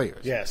baseball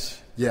players.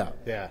 Yes. Yeah.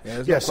 Yeah, No some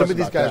of question these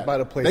about guys that. might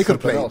have played They could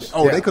have something played. else.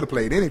 Oh, Yeah. they could have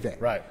played anything.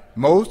 Right.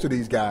 Most of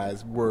these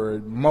guys were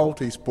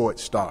multi-sport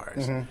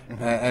stars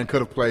and could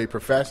have played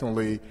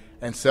professionally,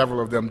 and several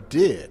of them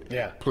did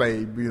play,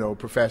 you know,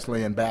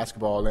 professionally in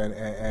basketball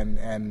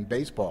and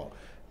baseball.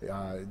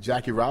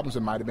 Jackie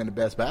Robinson might have been the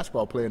best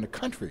basketball player in the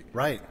country.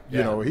 Right.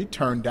 You know, he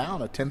turned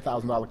down a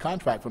 $10,000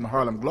 contract from the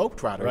Harlem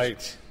Globetrotters.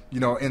 Right. You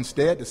know,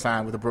 instead to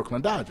sign with the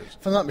Brooklyn Dodgers.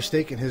 If I'm not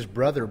mistaken, his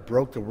brother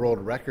broke the world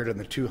record in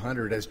the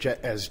 200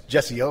 as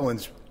Jesse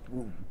Owens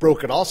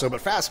broke it also, but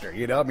faster.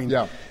 You know, I mean,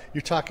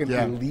 you're talking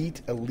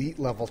elite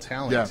level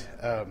talent.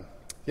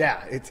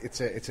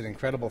 It's an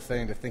incredible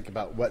thing to think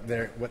about what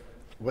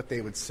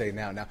they would say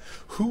now. Now,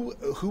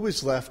 who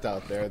is left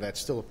out there that's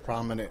still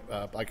prominent?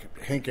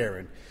 Like Hank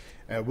Aaron.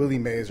 Willie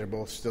Mays are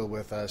both still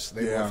with us.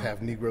 They both have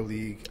Negro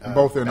League.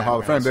 Both in the Hall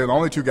of Fame. They're the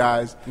only two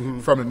guys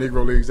from the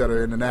Negro Leagues that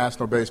are in the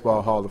National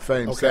Baseball Hall of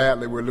Fame. Okay.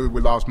 Sadly, we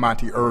lost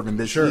Monty Irvin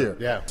this year.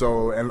 Yeah.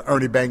 So, and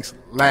Ernie Banks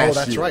last year. Oh,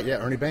 that's right. Yeah,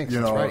 Ernie Banks.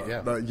 You that's know, right.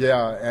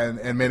 Yeah.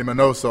 And Manny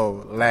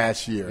Minoso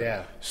last year.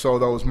 Yeah. So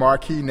those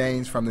marquee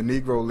names from the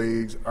Negro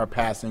Leagues are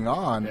passing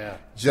on,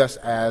 just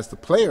as the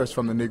players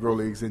from the Negro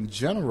Leagues in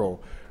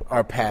general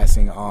are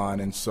passing on.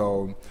 And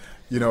so,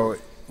 you know,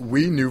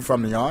 we knew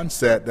from the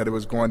onset that it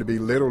was going to be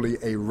literally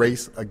a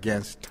race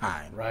against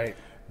time. Right.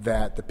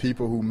 That the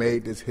people who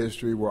made this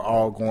history were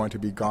all going to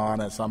be gone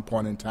at some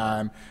point in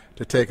time.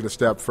 To take it a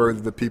step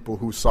further, the people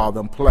who saw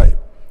them play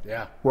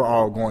were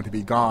all going to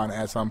be gone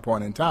at some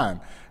point in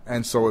time.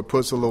 And so it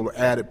puts a little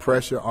added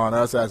pressure on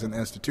us as an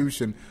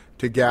institution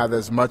to gather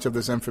as much of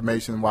this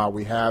information while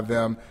we have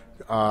them,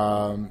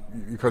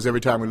 because every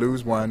time we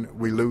lose one,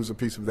 we lose a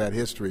piece of that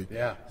history.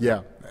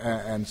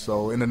 And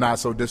so in the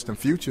not-so-distant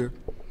future,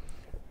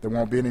 there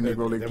won't be any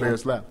Negro League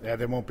players left. Yeah,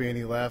 there won't be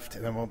any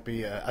left. There won't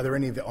be. Are there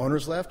any of the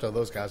owners left? Or are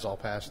those guys all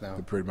passed now?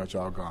 They're pretty much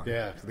all gone.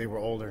 Yeah, they were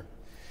older.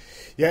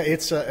 Yeah,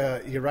 it's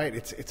you're right.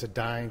 It's a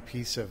dying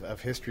piece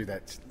of history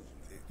that,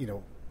 you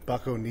know,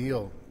 Buck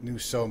O'Neil knew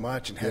so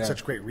much and had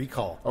such great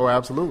recall. Oh,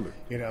 absolutely.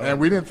 You know, and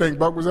we didn't think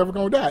Buck was ever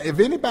going to die. If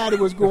anybody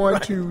was going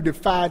to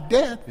defy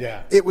death,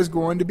 it was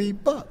going to be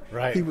Buck.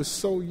 Right. He was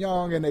so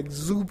young and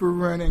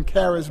exuberant and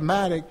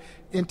charismatic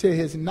into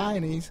his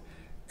 90s.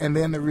 And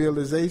then the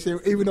realization,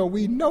 even though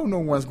we know no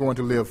one's going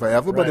to live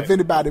forever, but if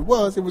anybody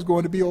was, it was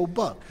going to be old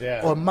Buck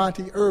or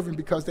Monty Irvin,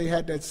 because they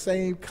had that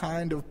same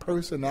kind of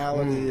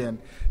personality. And,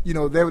 you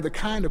know, they were the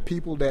kind of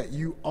people that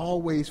you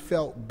always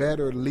felt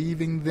better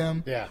leaving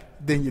them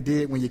than you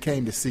did when you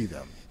came to see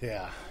them.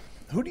 Yeah.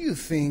 Who do you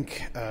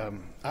think,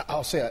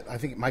 I'll say I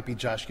think it might be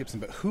Josh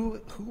Gibson, but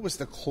who was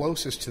the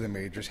closest to the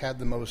majors, had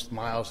the most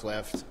miles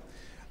left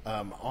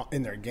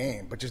in their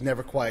game, but just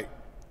never quite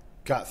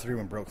got through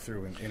and broke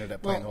through and ended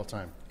up playing the whole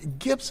time?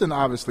 Gibson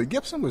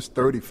was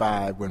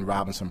 35 when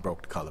Robinson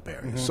broke the color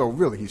barrier. So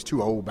really, he's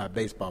too old by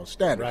baseball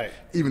standards. Right.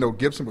 Even though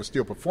Gibson was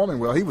still performing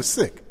well, he was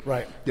sick.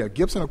 Right. Yeah,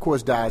 Gibson, of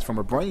course, dies from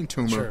a brain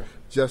tumor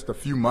just a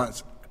few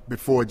months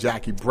before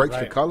Jackie breaks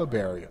the color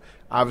barrier.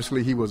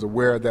 Obviously, he was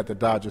aware that the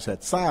Dodgers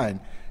had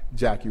signed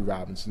Jackie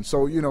Robinson.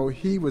 So,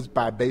 he was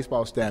by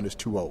baseball standards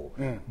too old.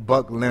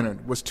 Buck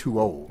Leonard was too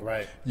old.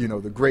 Right.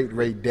 The great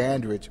Ray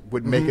Dandridge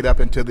would make it up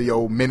into the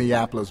old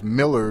Minneapolis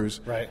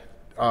Millers, Right.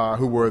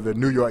 Who were the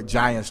New York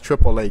Giants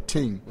AAA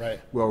team. Right.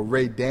 Well,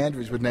 Ray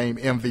Dandridge was named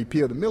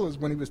MVP of the Millers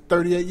when he was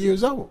 38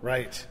 years old.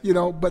 Right.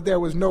 But there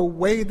was no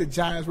way the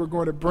Giants were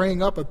going to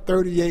bring up a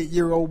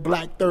 38-year-old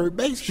black third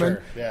baseman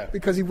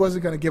because he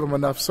wasn't going to give him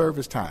enough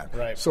service time.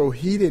 Right. So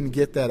he didn't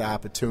get that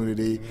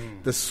opportunity.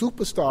 The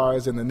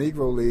superstars in the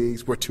Negro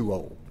Leagues were too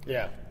old.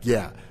 Yeah.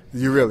 Yeah.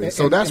 You really.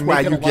 So and, that's and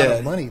why making you a lot get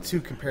of money too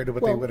compared to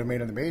what they would have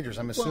made in the majors.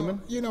 I'm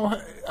assuming.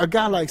 A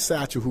guy like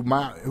Satchel,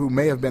 who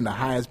may have been the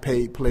highest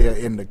paid player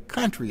in the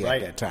country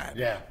at that time.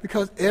 Yeah.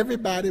 Because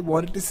everybody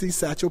wanted to see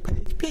Satchel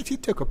Paige pitch. He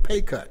took a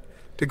pay cut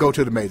to go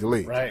to the major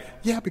leagues. Right.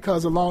 Yeah,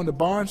 because along the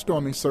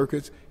barnstorming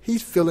circuits,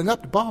 he's filling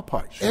up the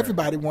ballpark. Sure.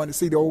 Everybody wanted to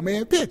see the old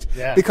man pitch.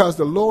 Yeah. Because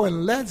the lore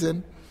and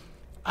legend,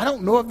 I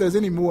don't know if there's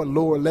any more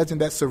lore and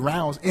legend that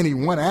surrounds any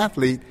one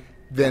athlete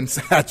than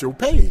Satchel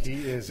Paige.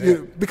 He is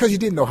because you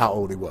didn't know how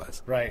old he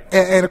was. Right.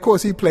 And of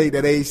course, he played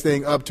that age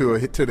thing up to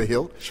the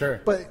hilt. Sure.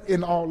 But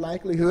in all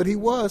likelihood, he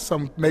was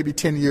maybe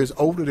 10 years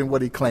older than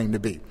what he claimed to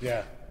be.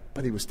 Yeah.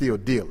 But he was still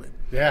dealing.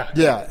 Yeah.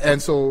 Yeah.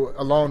 And so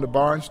along the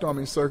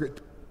barnstorming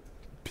circuit,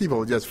 people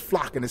were just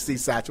flocking to see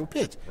Satchel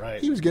pitch. Right.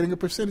 He was getting a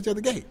percentage of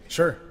the game.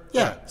 Sure.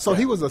 Yeah. So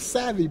he was a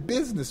savvy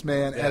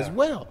businessman as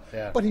well.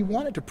 Yeah. But he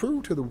wanted to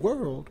prove to the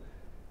world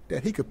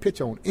that he could pitch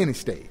on any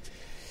stage.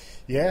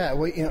 Yeah,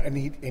 well, and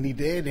he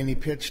did, and he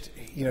pitched.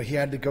 He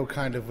had to go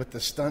kind of with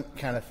the stunt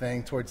kind of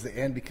thing towards the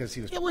end because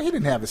he was. Yeah, well, he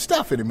didn't have the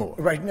stuff anymore.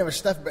 Right, he didn't have his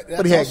stuff,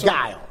 but he had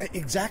guile.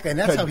 Exactly, and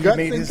that's how he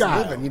made his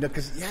living.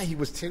 Because he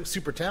was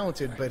super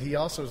talented, but he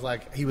also was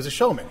he was a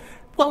showman.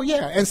 Well,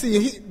 yeah, and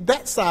see,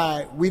 that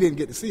side we didn't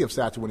get to see of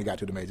Satchel when he got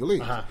to the major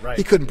leagues. Right.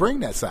 He couldn't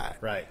bring that side.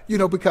 Right.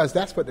 Because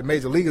that's what the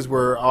major leaguers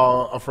were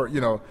all for,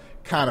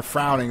 kind of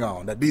frowning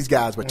on, that these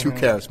guys were too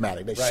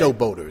charismatic, they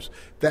showboaters,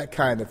 that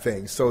kind of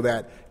thing. So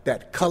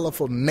that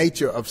colorful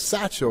nature of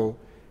Satchel,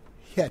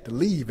 he had to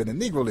leave in the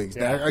Negro Leagues.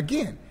 Yeah. Now,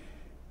 again,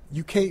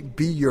 you can't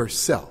be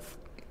yourself.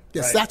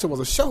 Yeah, Right. Satchel was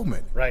a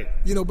showman. Right.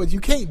 But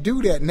you can't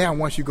do that now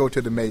once you go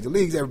to the major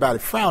leagues. Everybody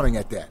frowning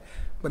at that.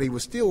 But he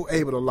was still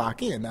able to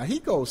lock in. Now, he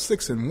goes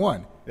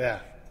 6-1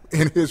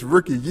 in his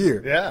rookie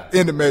year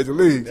in the major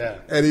leagues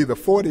at either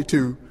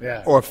 42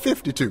 or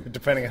 52.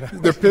 Depending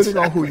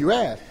on who you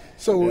ask.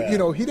 So,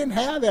 he didn't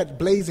have that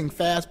blazing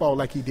fastball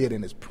like he did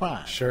in his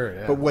prime. Sure,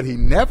 yeah. But what he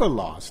never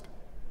lost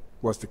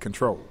was the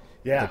control.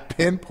 Yeah. The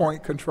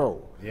pinpoint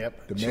control.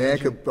 Yep. The man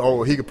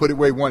he could put it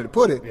where he wanted to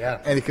put it.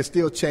 Yeah. And he could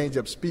still change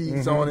up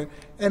speeds on it.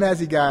 And as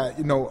he got,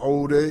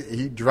 older,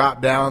 he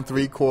dropped down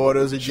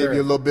 3/4. He'd give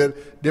you a little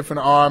bit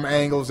different arm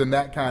angles and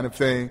that kind of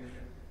thing.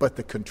 But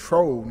the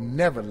control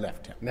never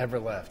left him. Never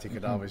left. He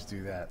could always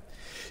do that.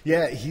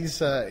 Yeah, he is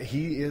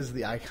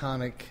the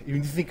iconic. When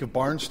you think of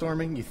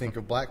barnstorming, you think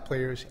of black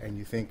players, and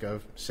you think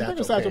of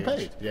Satchel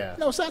Paige. Yeah.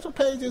 No, Satchel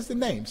Paige is the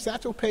name.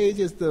 Satchel Paige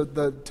is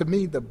to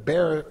me the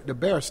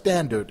bare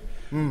standard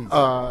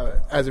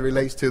as it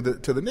relates to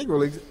the Negro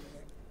Leagues.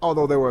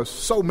 Although there were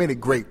so many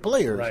great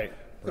players, there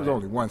was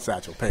only one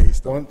Satchel Paige.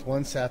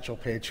 One Satchel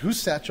Paige. Who's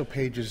Satchel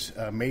Paige's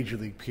major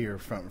league peer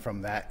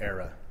from that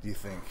era? Do you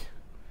think?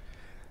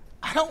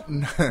 I don't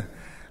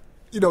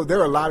know. There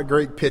are a lot of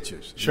great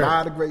pitchers. Sure. A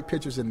lot of great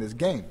pitchers in this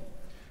game.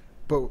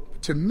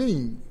 But to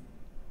me,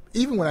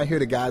 even when I hear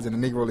the guys in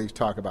the Negro Leagues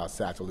talk about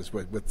Satchel, it's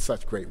with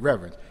such great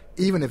reverence,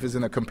 even if it's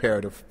in a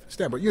comparative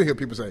standpoint. You hear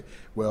people say,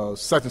 well,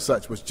 such and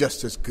such was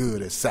just as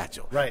good as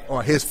Satchel. Right.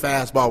 Or his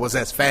fastball was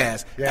as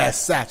fast as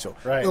Satchel.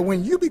 Right. But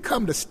when you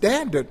become the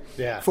standard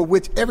for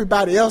which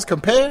everybody else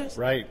compares,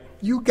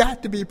 you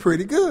got to be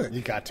pretty good.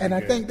 You got to And be I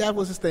good. think that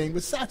was the thing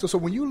with Satchel. So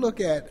when you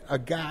look at a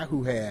guy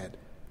who had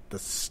the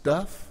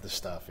stuff,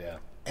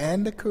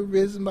 and the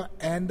charisma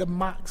and the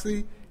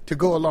moxie to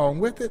go along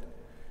with it,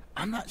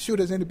 I'm not sure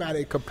there's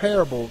anybody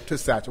comparable to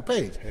Satchel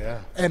Paige.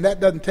 Yeah. And that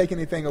doesn't take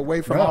anything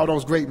away from all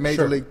those great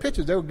major league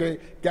pitchers. There were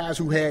guys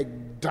who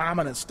had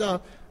dominant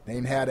stuff. They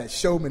didn't have that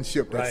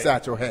showmanship that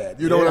Satchel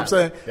had. You know what I'm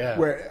saying? Yeah.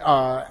 Where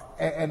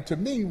and to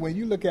me, when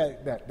you look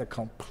at the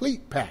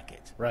complete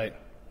package, I don't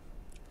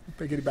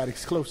think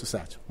anybody's close to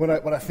Satchel. When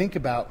I think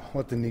about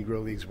what the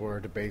Negro Leagues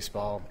were to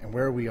baseball and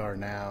where we are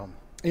now,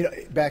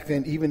 back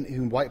then,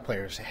 even white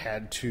players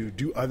had to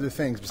do other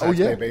things besides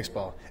play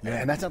baseball.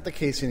 And that's not the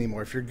case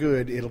anymore. If you're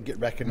good, it'll get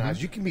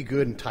recognized. You can be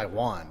good in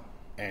Taiwan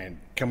and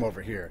come over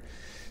here.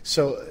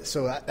 So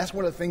that's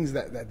one of the things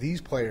that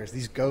these players,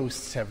 these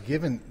ghosts, have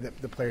given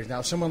the players.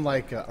 Now, someone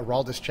like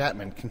Aroldis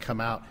Chapman can come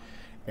out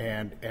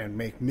and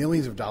make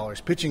millions of dollars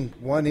pitching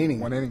one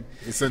inning,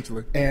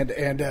 essentially. And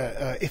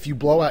if you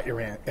blow out your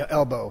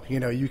elbow,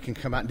 you can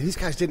come out. And these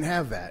guys didn't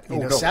have that.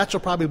 Satchel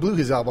probably blew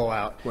his elbow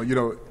out.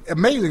 Well,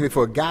 amazingly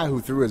for a guy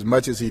who threw as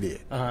much as he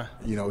did,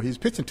 he's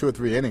pitching 2 or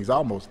 3 innings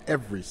almost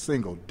every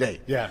single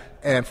day. Yeah.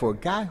 And for a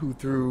guy who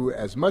threw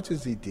as much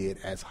as he did,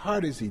 as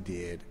hard as he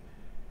did,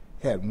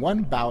 had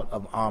one bout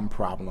of arm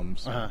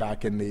problems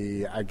back in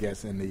the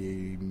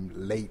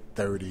late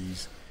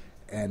 30s,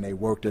 and they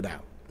worked it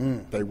out.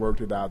 They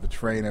worked it out. The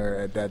trainer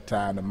at that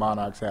time, the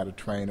Monarchs had a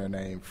trainer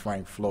named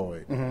Frank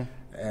Floyd.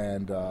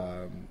 And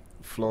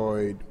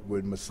Floyd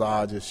would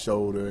massage his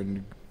shoulder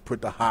and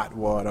put the hot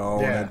water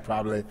on and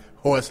probably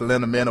horse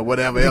liniment or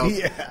whatever else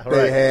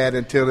they had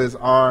until his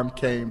arm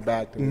came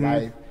back to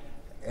life.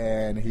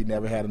 And he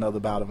never had another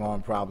bout of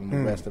arm problem the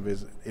rest of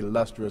his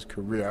illustrious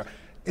career.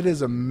 It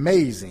is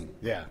amazing,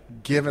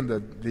 given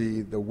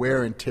the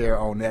wear and tear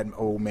on that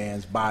old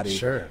man's body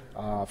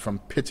from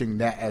pitching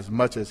that as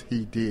much as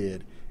he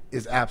did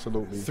is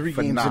absolutely 3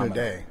 phenomenal. games in a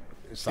day.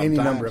 Sometimes.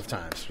 Any number of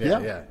times.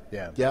 Yeah.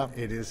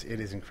 It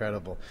is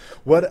incredible.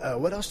 What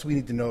else do we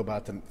need to know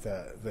about the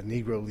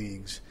Negro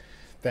Leagues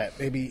that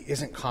maybe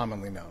isn't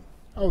commonly known?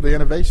 Oh, the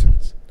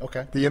innovations.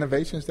 Okay. The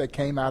innovations that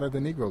came out of the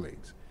Negro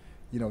Leagues.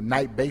 You know,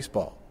 night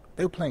baseball.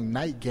 They were playing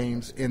night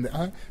games in the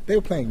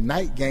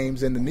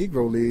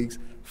Negro Leagues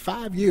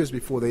 5 years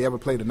before they ever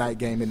played a night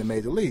game in the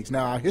major leagues.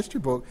 Now, our history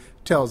book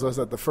tells us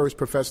that the first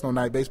professional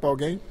night baseball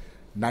game,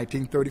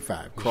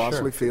 1935,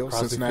 Crossley Field,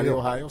 Cincinnati,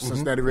 Ohio,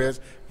 Cincinnati Reds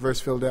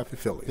versus Philadelphia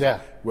Phillies. Yeah.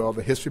 Well,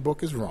 the history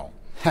book is wrong.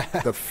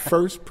 The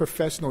first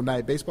professional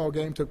night baseball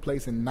game took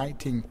place in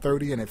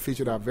 1930, and it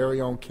featured our very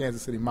own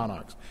Kansas City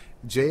Monarchs.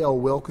 J.L.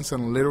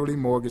 Wilkinson literally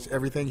mortgaged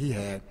everything he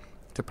had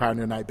to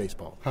pioneer night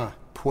baseball.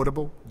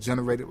 Portable,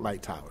 generated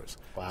light towers.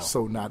 Wow.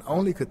 So not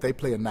only could they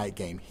play a night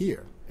game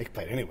here, They could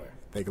play it anywhere.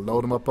 they could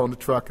load them up on the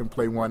truck and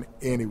play one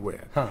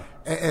anywhere.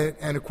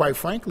 And quite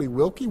frankly,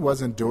 Wilkie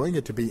wasn't doing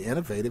it to be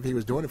innovative. He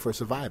was doing it for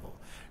survival.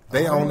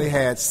 They only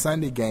had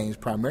Sunday games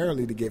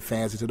primarily to get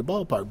fans into the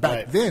ballpark.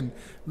 Back then,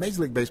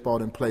 Major League Baseball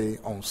didn't play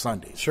on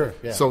Sundays.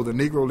 So the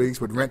Negro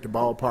Leagues would rent the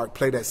ballpark,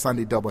 play that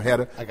Sunday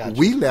doubleheader.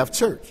 We left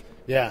church.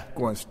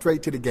 Going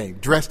straight to the game,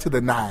 dressed to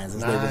the nines,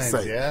 as they would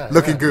say,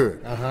 looking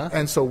good.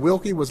 And so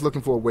Wilkie was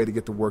looking for a way to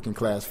get the working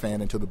class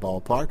fan into the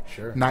ballpark.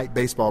 Night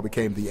baseball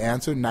became the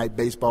answer. Night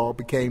baseball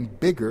became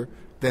bigger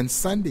than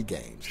Sunday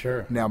games.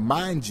 Now,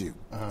 mind you,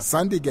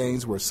 Sunday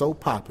games were so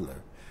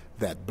popular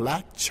that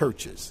black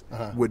churches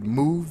would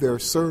move their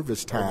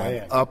service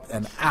time up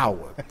an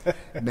hour.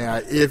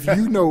 Now, if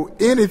you know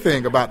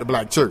anything about the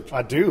black church,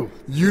 I do.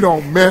 You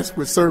don't mess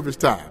with service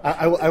time.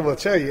 I will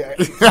tell you,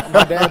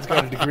 my dad's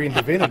got a degree in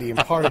divinity, and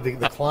part of the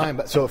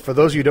climb. So for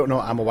those of you who don't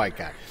know, I'm a white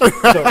guy.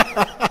 So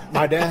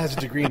my dad has a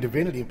degree in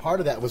divinity, and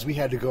part of that was we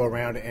had to go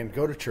around and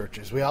go to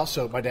churches.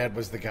 My dad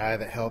was the guy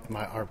that helped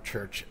our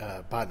church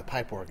buy the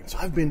pipe organ. So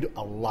I've been to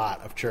a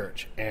lot of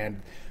church,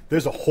 and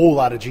there's a whole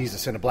lot of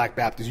Jesus in a black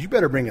Baptist. You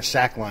better bring a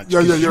sack lunch.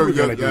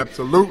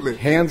 Absolutely.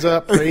 Hands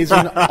up,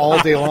 praising all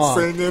day long.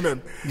 Singing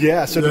and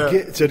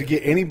to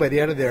get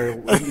anybody out of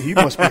there, he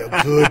must be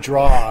a good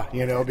draw,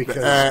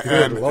 because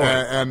good Lord.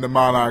 And the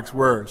Monarchs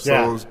were.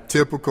 So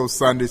typical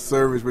Sunday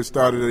service, which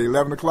started at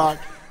 11 o'clock,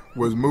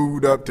 was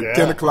moved up to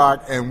 10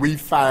 o'clock, and we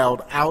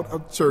filed out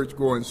of church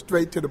going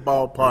straight to the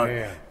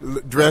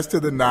ballpark, dressed to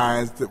the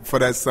nines for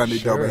that Sunday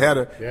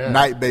doubleheader.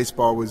 Night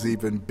baseball was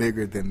even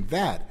bigger than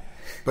that.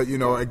 But,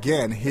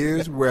 again,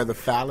 here's where the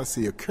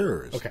fallacy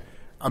occurs.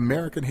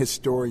 American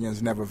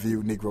historians never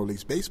viewed Negro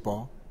Leagues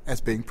baseball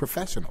as being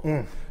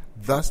professional.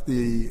 Thus,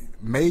 the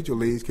major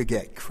leagues could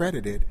get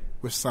credited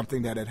with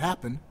something that had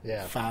happened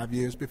 5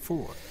 years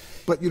before.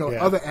 But,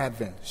 other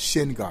advents,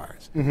 shin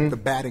guards, the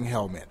batting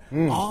helmet,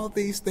 all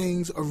these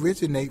things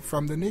originate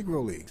from the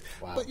Negro Leagues.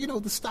 But,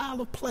 the style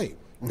of play.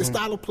 The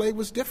style of play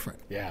was different.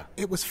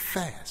 It was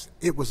fast.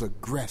 It was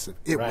aggressive.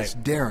 It was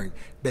daring.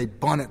 They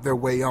bunted their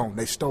way on.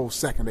 They stole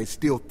second. They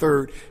steal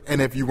third.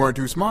 And if you weren't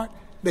too smart,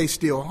 they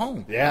steal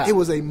home. It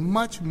was a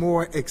much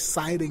more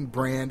exciting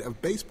brand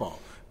of baseball.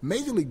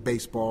 Major League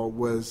Baseball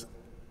was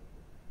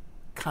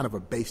kind of a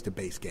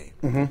base-to-base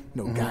game.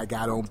 Guy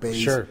got on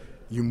base.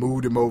 You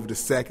moved him over to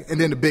second. And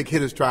then the big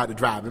hitters tried to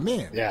drive him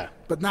in.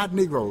 But not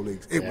Negro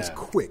Leagues. It was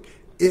quick.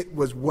 It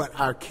was what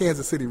our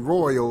Kansas City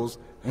Royals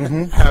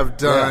have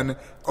done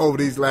over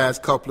these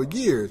last couple of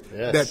years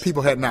that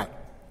people had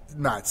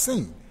not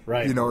seen.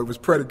 It was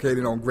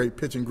predicated on great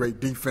pitching, great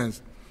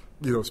defense,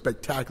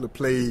 spectacular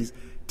plays,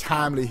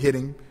 timely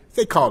hitting.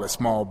 They call it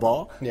small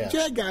ball. You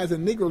had guys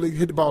in the Negro League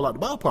hit the ball out the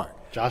ballpark.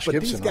 But Gibson,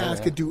 these guys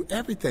right? could do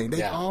everything.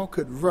 They all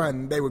could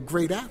run. They were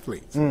great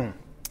athletes.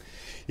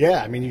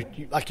 Yeah, I mean,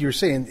 you like you were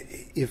saying,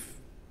 if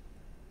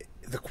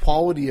the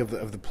quality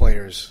of the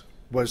players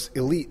was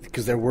elite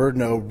because there were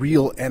no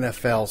real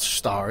NFL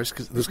stars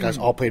because those guys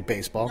all played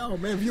baseball. No,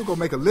 man, if you're going to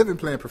make a living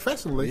playing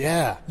professionally,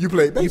 yeah, you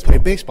played baseball. You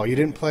played baseball. You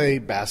didn't play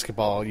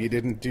basketball. You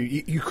didn't do.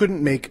 You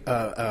couldn't make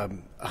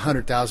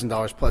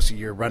 $100,000 plus a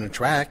year running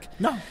track.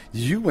 No,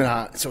 you went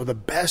out. So the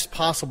best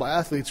possible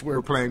athletes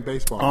were playing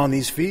baseball on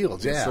these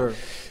fields. Yes, sir.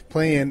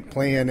 Playing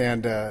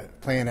at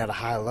a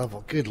high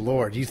level. Good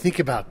Lord, you think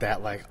about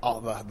that, like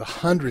all the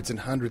hundreds and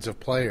hundreds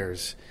of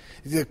players.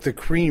 The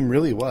cream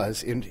really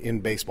was in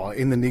baseball,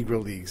 in the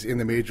Negro Leagues, in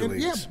the major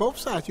leagues. Yeah, both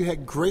sides. You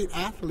had great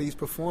athletes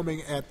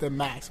performing at the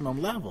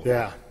maximum level.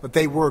 Yeah. But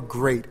they were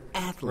great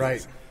athletes.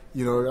 Right.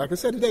 You know, like I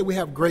said today, we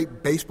have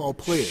great baseball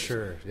players.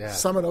 Sure, yeah.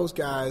 Some of those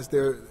guys,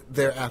 their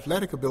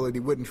athletic ability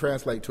wouldn't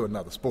translate to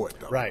another sport,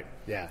 though. Right.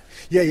 Yeah.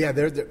 Yeah.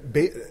 They're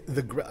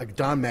like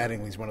Don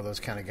Mattingly's one of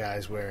those kind of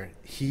guys where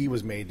he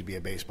was made to be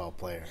a baseball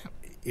player.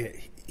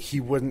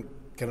 He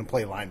wouldn't going to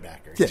play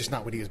linebacker. It's just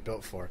not what he was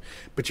built for.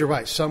 But you're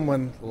right.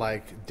 Someone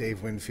like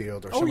Dave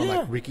Winfield or someone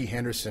like Ricky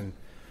Henderson.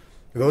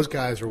 Those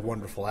guys are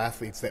wonderful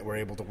athletes that were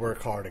able to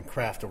work hard and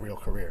craft a real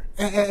career.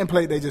 And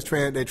play.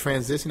 They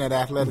transition that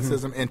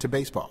athleticism into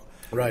baseball.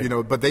 Right. You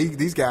know, but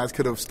these guys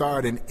could have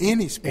starred in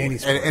any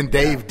sport. And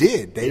Dave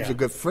did. Dave's a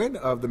good friend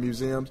of the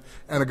museums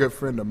and a good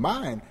friend of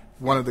mine.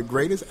 One of the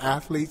greatest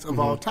athletes of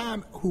all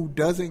time who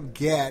doesn't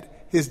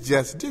get his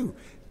just due.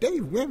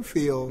 Dave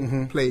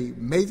Winfield played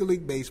Major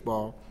League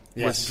Baseball,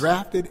 was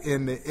drafted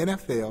in the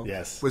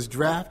NFL, was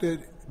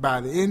drafted by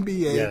the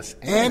NBA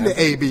and the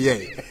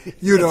ABA,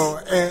 you know,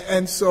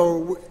 and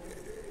so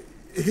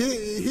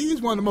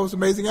he's one of the most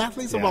amazing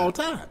athletes of all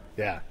time.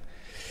 Yeah,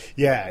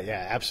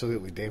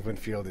 absolutely. Dave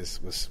Winfield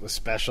was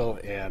special,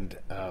 and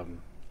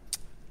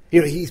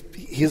you know,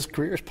 his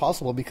career is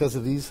possible because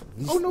of these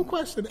no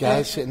question,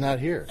 guys sitting out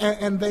here,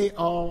 and they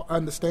all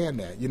understand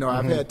that. You know,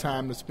 I've had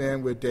time to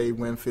spend with Dave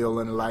Winfield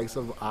and the likes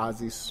of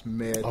Ozzie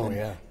Smith,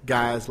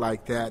 guys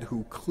like that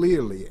who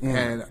clearly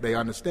and they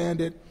understand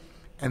it.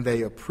 And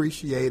they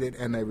appreciate it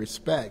and they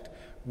respect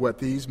what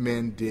these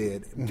men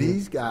did.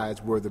 These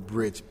guys were the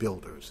bridge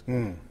builders.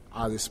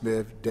 Ozzie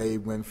Smith,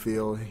 Dave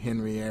Winfield,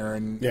 Henry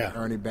Aaron,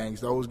 Ernie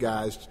Banks, those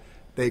guys,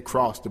 they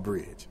crossed the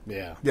bridge.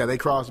 Yeah, they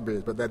crossed the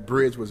bridge, but that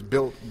bridge was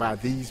built by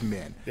these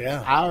men.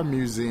 Our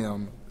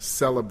museum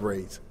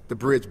celebrates the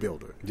bridge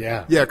builder.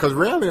 Because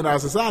rarely in our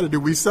society do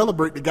we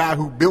celebrate the guy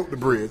who built the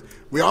bridge.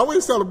 We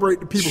always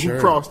celebrate the people who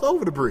crossed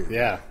over the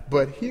bridge.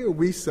 But here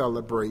we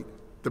celebrate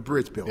the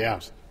bridge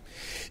builders.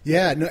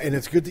 Yeah, no, and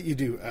it's good that you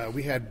do.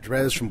 We had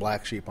Drez from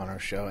Black Sheep on our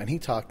show, and he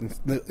talked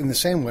in the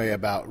same way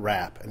about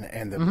rap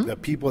and the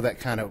people that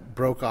kind of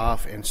broke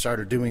off and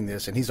started doing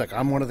this. And he's like,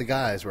 I'm one of the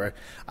guys where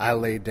I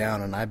laid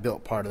down and I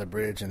built part of the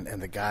bridge, and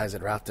the guys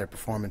that are out there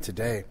performing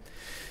today,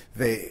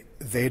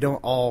 they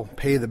don't all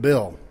pay the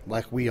bill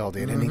like we all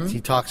did. And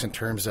he talks in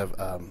terms of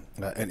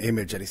an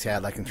image that he's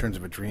had, like in terms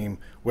of a dream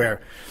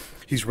where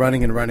he's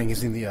running and running.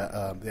 He's in the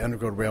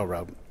Underground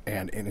Railroad,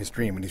 and in his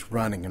dream, and he's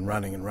running and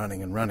running and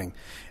running and running,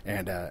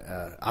 and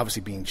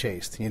obviously being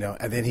chased, you know.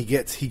 And then he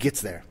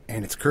gets there,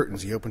 and it's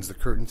curtains. He opens the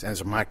curtains, and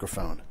there's a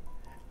microphone.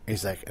 And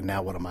he's like, and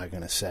now what am I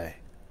going to say?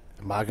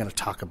 Am I going to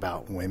talk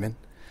about women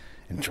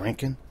and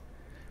drinking?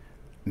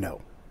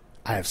 No,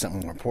 I have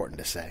something more important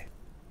to say.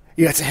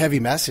 Yeah, it's a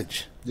heavy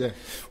message. Yeah.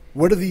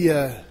 What are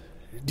the?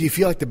 Do you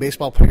feel like the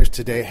baseball players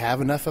today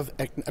have enough of?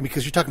 I mean,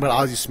 because you're talking about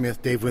Ozzie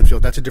Smith, Dave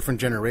Winfield. That's a different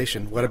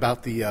generation. What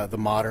about the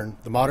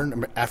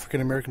modern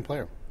African American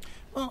player?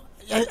 Well,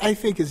 I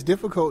think it's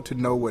difficult to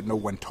know what no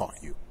one taught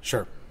you.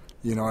 Sure.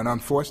 You know, and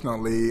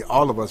unfortunately,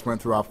 all of us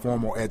went through our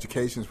formal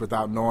educations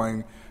without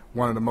knowing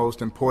one of the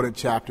most important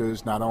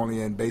chapters, not only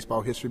in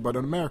baseball history, but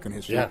in American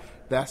history. Yeah.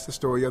 That's the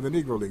story of the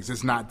Negro Leagues.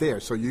 It's not there.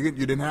 So you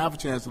didn't have a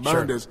chance to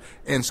learn this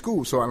in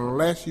school. So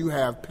unless you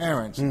have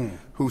parents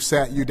who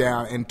sat you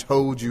down and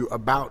told you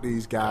about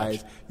these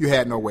guys, you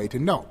had no way to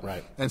know.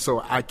 Right. And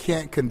so I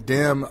can't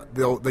condemn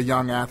the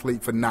young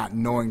athlete for not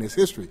knowing this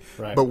history.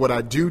 Right. But what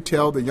I do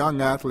tell the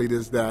young athlete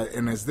is that,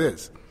 and is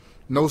this,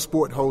 no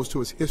sport holds to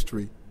its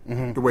history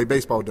the way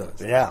baseball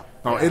does. Yeah.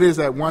 No, it is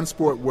that one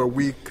sport where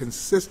we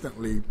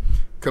consistently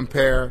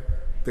compare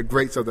the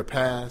greats of the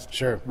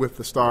past with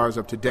the stars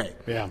of today.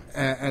 Yeah.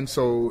 And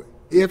so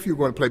if you're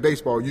going to play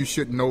baseball, you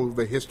should know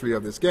the history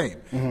of this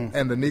game.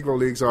 And the Negro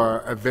Leagues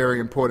are a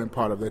very important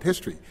part of that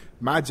history.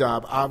 My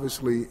job,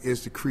 obviously,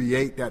 is to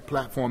create that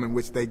platform in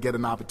which they get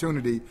an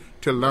opportunity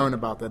to learn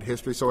about that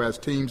history. So as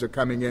teams are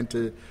coming in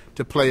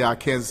to play our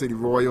Kansas City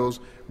Royals,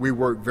 we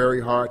work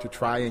very hard to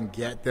try and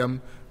get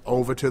them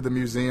over to the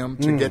museum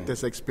to get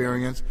this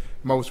experience.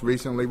 Most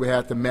recently, we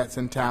had the Mets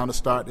in town to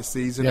start the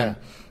season. And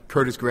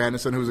Curtis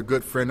Granderson, who's a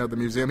good friend of the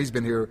museum, he's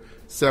been here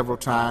several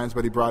times,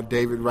 but he brought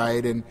David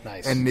Wright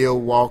and Neil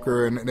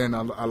Walker, and then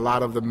a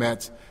lot of the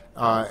Mets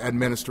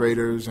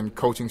administrators and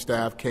coaching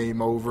staff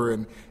came over.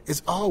 And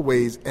it's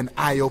always an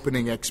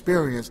eye-opening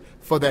experience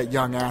for that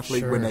young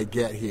athlete when they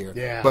get here.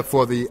 Yeah. But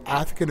for the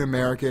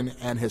African-American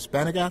and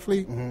Hispanic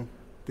athlete,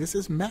 this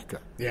is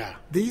Mecca. Yeah.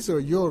 These are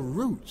your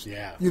roots.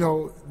 Yeah. You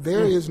know,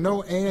 there is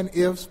no and,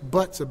 ifs,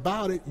 buts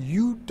about it.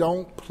 You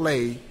don't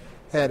play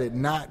had it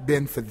not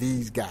been for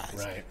these guys.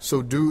 Right.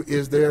 So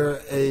is there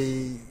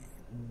a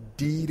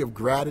deed of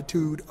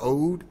gratitude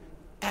owed?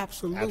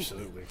 Absolutely.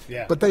 Absolutely.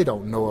 Yeah. But they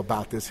don't know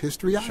about this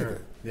history either.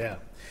 Sure. Yeah.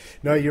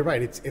 No, you're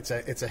right. It's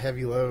a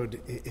heavy load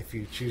if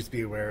you choose to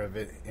be aware of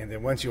it, and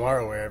then once you are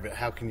aware of it,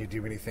 how can you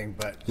do anything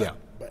but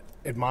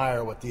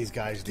admire what these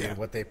guys did,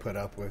 what they put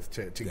up with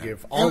to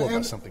give all of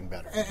us something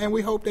better. And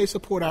we hope they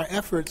support our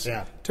efforts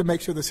to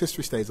make sure this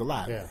history stays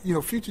alive. Yeah. You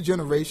know, future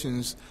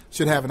generations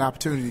should have an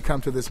opportunity to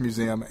come to this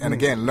museum and,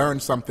 again, learn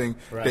something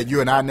that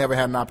you and I never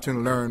had an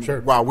opportunity to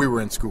learn while we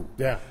were in school.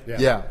 Yeah.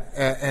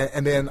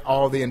 And then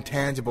all the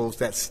intangibles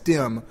that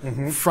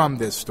stem from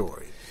this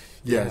story.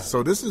 Yes. Yeah.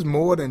 So this is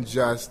more than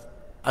just,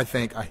 I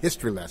think, a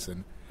history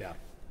lesson. Yeah.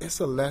 It's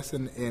a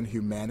lesson in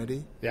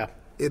humanity. Yeah.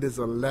 It is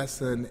a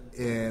lesson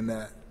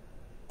in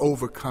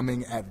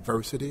overcoming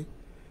adversity.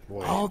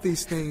 Boy. All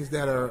these things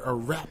that are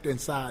wrapped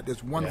inside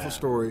this wonderful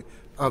story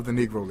of the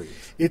Negro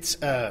Leagues. It's,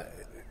 and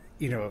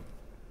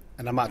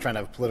I'm not trying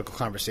to have a political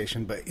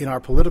conversation, but in our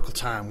political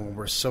time when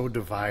we're so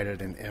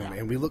divided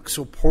and we look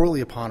so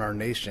poorly upon our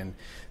nation,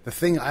 the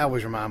thing I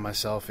always remind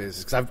myself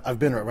is, because I've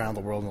been around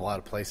the world in a lot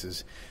of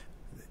places,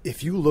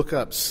 if you look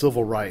up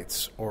civil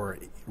rights or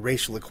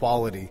racial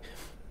equality,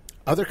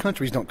 other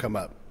countries don't come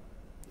up.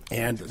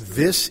 And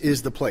this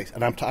is the place,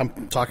 and I'm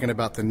talking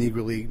about the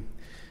Negro League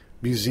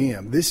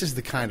Museum. This is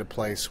the kind of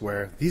place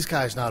where these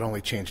guys not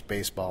only changed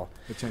baseball,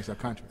 They changed our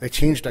country. they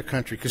changed our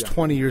country, because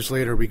 20 years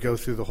later we go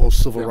through the whole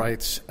civil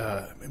rights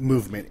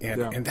movement,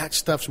 and that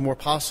stuff's more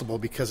possible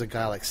because of a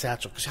guy like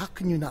Satchel. Because how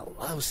can you not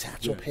love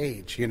Satchel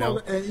Paige? Well,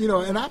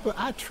 and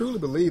I truly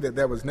believe that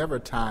there was never a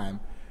time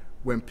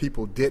when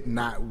people did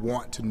not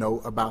want to know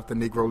about the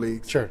Negro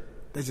Leagues. Sure.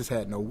 They just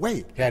had no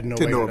way Had no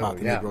to way know to about know.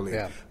 the Yeah, Negro Leagues.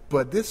 yeah.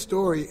 But this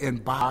story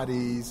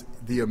embodies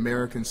the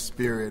American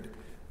spirit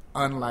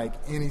unlike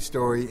any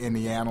story in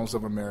the annals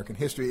of American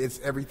history.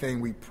 It's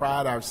everything we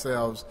pride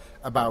ourselves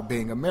about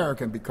being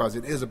American, because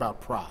it is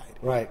about pride.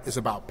 Right. It's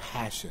about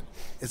passion.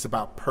 It's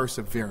about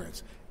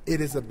perseverance.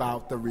 It is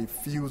about the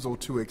refusal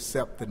to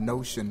accept the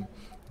notion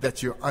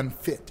that you're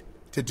unfit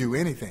to do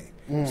anything.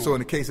 So in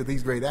the case of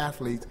these great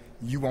athletes,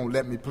 you won't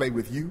let me play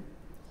with you,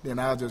 then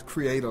I'll just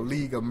create a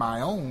league of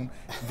my own.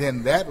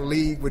 Then that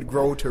league would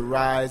grow to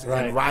rise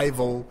and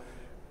rival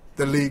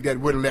the league that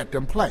would let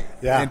them play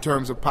in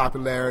terms of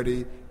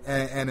popularity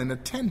and in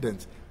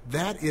attendance.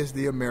 That is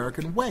the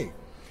American way.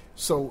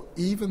 So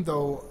even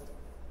though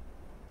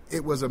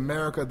it was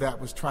America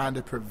that was trying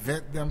to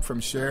prevent them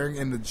from sharing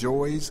in the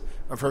joys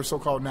of her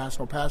so-called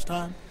national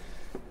pastime,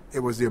 it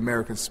was the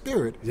American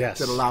spirit that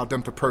allowed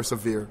them to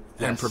persevere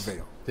and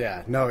prevail.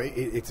 Yeah, no,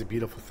 it's a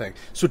beautiful thing.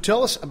 So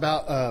tell us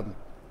about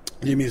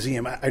the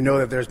museum. I know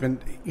that there's been,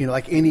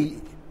 like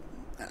any,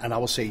 and I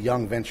will say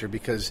young venture,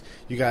 because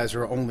you guys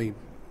are only,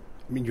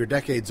 you're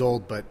decades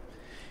old, but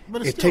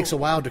it takes a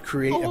while to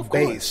create a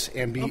base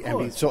and be.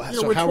 So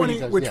how are you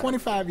guys? We're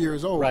 25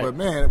 years old, but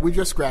man, we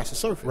just scratched the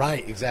surface.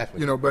 Right,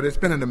 exactly. But it's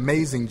been an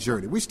amazing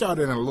journey. We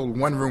started in a little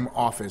one-room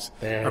office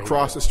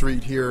across the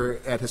street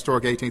here at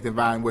historic 18th and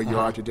Vine, where you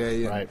are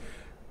today. And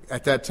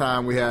at that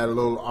time, we had a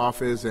little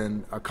office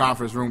and a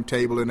conference room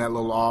table in that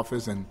little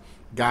office, and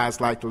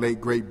guys like the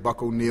late, great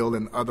Buck O'Neill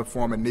and other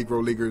former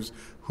Negro Leaguers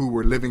who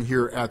were living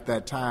here at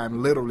that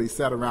time literally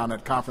sat around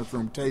that conference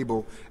room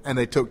table, and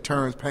they took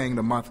turns paying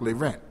the monthly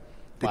rent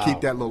to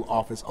keep that little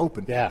office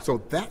open.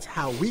 So that's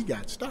how we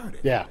got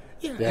started.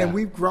 And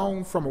we've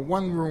grown from a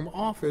one-room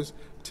office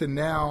to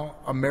now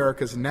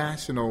America's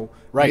national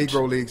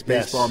Negro Leagues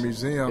Baseball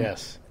Museum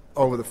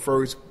over the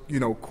first,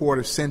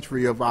 quarter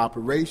century of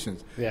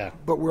operations.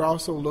 But we're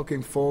also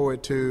looking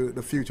forward to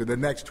the future, the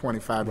next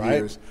 25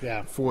 years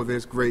for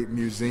this great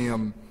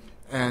museum.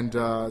 And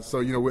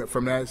so,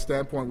 from that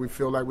standpoint, we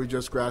feel like we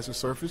just scratched the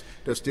surface.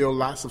 There's still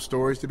lots of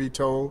stories to be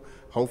told,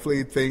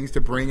 hopefully things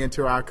to bring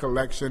into our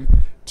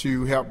collection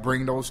to help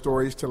bring those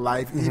stories to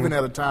life, even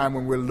at a time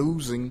when we're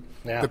losing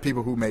the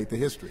people who made the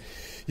history.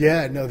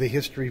 Yeah, no, the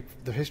history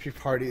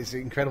part is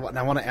incredible. And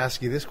I want to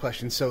ask you this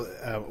question.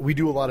 So we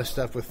do a lot of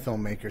stuff with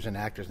filmmakers and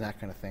actors and that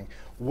kind of thing.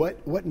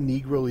 What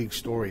Negro League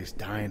story is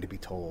dying to be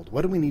told?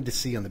 What do we need to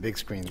see on the big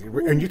screen?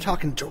 And you're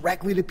talking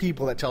directly to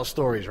people that tell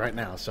stories right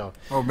now. So,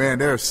 oh man,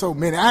 there are so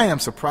many. I am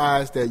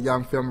surprised that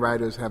young film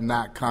writers have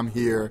not come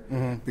here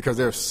because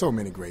there are so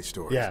many great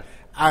stories.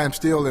 I am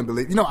still in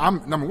belief.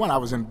 I'm number one. I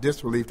was in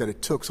disbelief that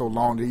it took so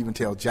long to even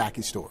tell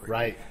Jackie's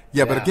story.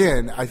 But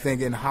again, I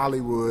think in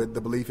Hollywood, the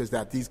belief is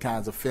that these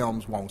kinds of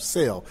films won't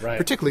sell,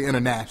 particularly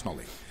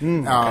internationally,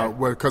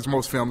 because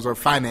most films are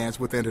financed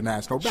with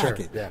international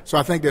backing. So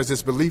I think there's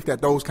this belief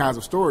that those kinds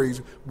of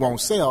stories won't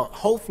sell.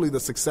 Hopefully, the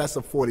success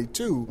of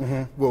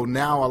 42 will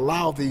now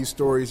allow these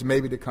stories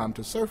maybe to come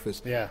to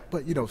surface.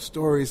 But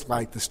stories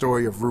like the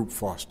story of Rube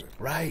Foster,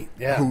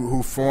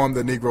 who formed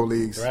the Negro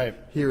Leagues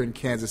here in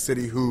Kansas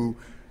City, who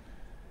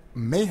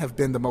may have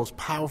been the most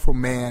powerful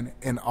man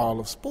in all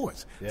of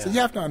sports. So you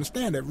have to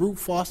understand that Rube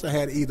Foster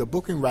had either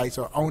booking rights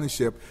or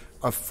ownership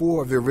of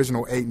 4 of the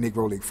original 8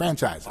 Negro League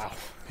franchises.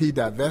 He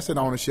divested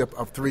ownership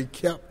of 3,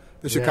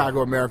 kept the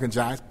Chicago American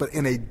Giants, but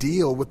in a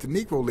deal with the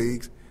Negro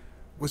Leagues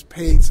was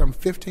paid some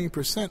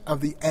 15% of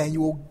the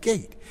annual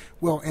gate.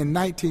 Well, in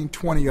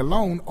 1920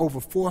 alone, over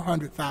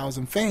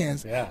 400,000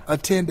 fans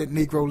attended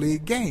Negro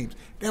League games.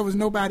 There was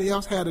nobody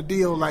else had a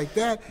deal like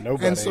that.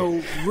 And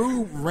so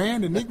Rube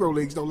ran the Negro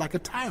Leagues, though, like a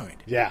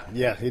tyrant. He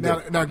did.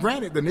 Now,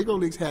 granted, the Negro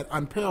Leagues had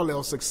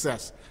unparalleled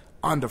success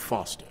under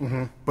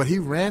Foster, but he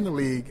ran the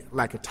league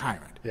like a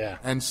tyrant.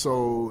 And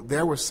so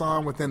there were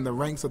some within the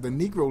ranks of the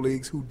Negro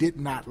Leagues who did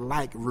not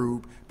like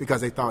Rube because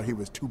they thought he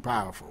was too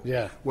powerful.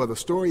 Well, the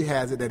story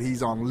has it that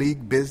he's on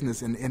league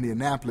business in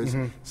Indianapolis,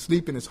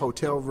 sleep in his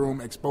hotel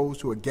room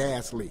exposed to a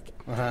gas leak.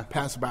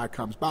 Passerby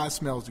comes by,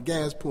 smells the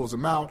gas, pulls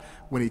him out.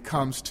 When he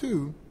comes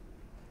to,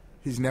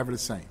 He's never the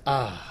same.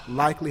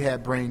 Likely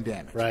had brain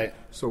damage. Right.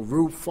 So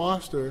Rube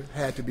Foster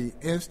had to be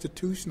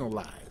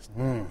institutionalized.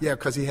 Yeah,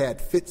 because he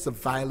had fits of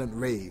violent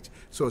rage.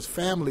 So his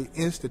family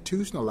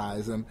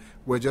institutionalized him,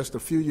 where just a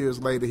few years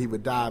later he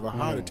would die of a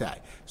heart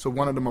attack. So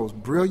one of the most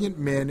brilliant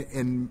men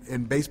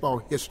in baseball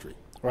history,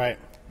 Right.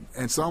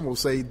 and some will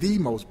say the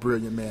most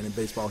brilliant man in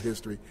baseball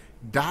history,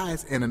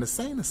 dies in an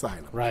insane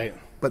asylum. Right.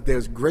 But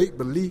there's great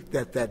belief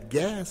that that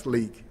gas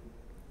leak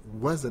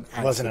wasn't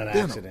accidental. Wasn't an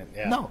accident,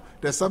 yeah. No,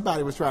 that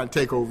somebody was trying to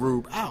take old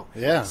Rube out.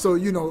 Yeah. So,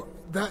 you know,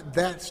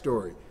 that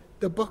story,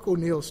 the Buck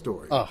O'Neil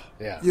story. Oh,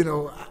 yeah. You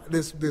know,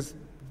 this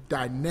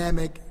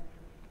dynamic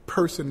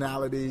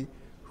personality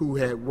who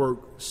had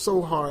worked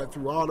so hard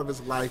through all of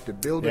his life to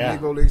build the Yeah.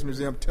 Negro Leagues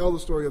Museum, tell the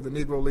story of the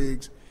Negro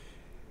Leagues,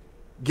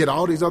 get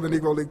all these other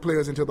Negro League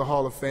players into the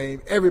Hall of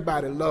Fame.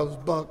 Everybody loves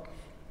Buck,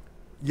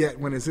 yet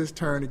when it's his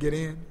turn to get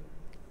in,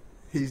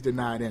 he's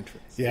denied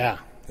entrance. Yeah.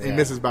 He Yeah.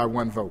 misses by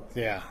one vote.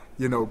 Yeah.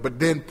 You know, but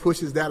then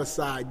pushes that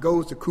aside,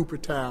 goes to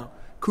Cooperstown,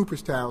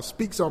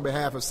 speaks on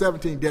behalf of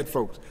 17 dead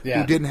folks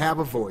Yeah. who didn't have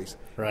a voice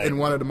Right. in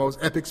one of the most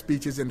epic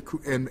speeches in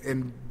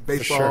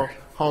baseball sure.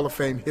 Hall of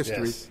Fame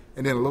history. Yes.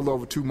 And then a little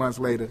over 2 months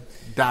later,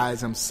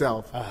 dies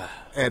himself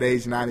at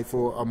age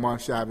 94, a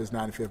month shy of his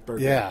 95th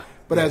birthday. Yeah.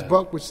 But as Yeah.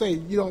 Buck would say,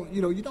 you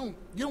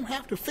don't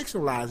have to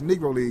fictionalize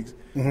Negro Leagues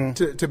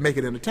to make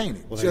it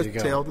entertaining. Well, there Just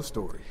you go. tell the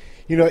story.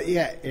 You know,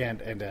 yeah,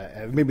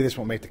 and maybe this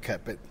won't make the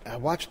cut, but I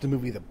watched the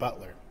movie The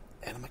Butler,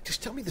 and I'm like,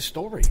 just tell me the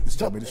story.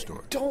 tell me the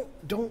story.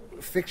 Don't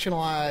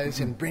fictionalize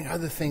and bring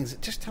other things.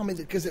 Just tell me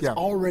that, because it's Yeah.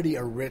 already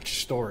a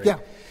rich story. Yeah.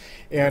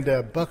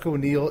 And Buck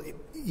O'Neil,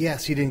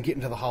 yes, he didn't get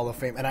into the Hall of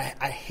Fame, and I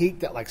hate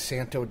that. Like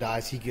Santo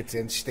dies, he gets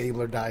in.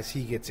 Stabler dies,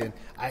 he gets in.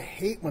 I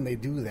hate when they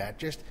do that.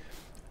 Just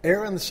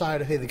err on the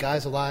side of, hey, the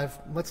guy's alive,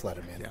 let's let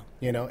him in. Yeah.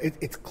 You know,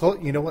 it's close.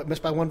 You know what?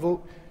 Missed by one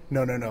vote.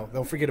 No.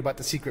 Don't forget about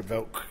the secret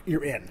vote.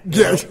 You're in.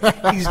 Yes.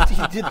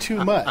 He did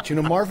too much. You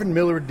know, Marvin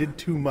Miller did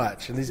too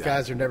much, and these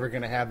guys are never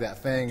going to have that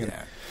thing. And,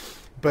 Yeah.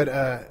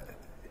 But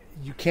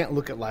you can't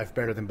look at life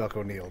better than Buck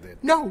O'Neil did.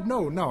 No.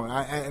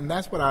 And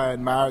that's what I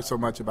admired so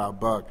much about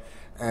Buck.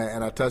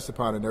 And I touched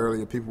upon it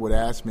earlier. People would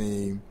ask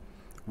me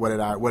what did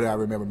I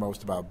remember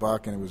most about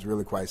Buck, and it was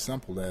really quite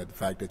simple. That the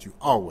fact that you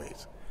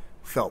always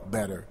felt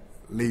better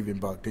leaving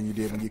Buck than you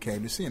did when you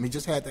came to see him. He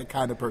just had that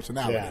kind of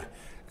personality. Yeah.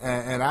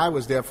 And I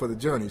was there for the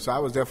journey, so I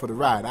was there for the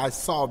ride. I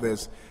saw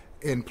this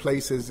in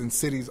places and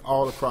cities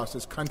all across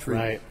this country,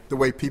 Right. the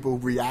way people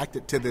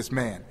reacted to this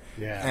man.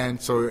 Yeah.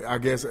 And so I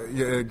guess,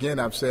 again,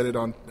 I've said it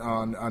on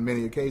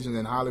many occasions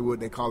in Hollywood,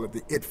 they call it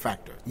the it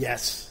factor.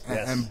 Yes.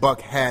 And Buck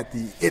had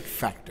the it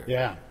factor.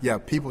 Yeah. Yeah,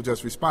 people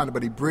just responded,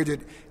 but he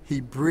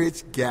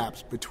bridged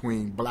gaps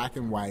between black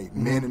and white,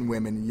 men and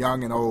women,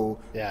 young and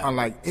old, Yeah.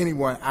 unlike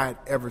anyone I'd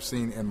ever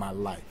seen in my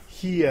life.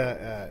 He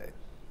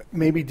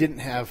maybe didn't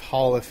have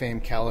Hall of Fame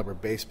caliber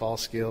baseball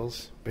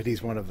skills, but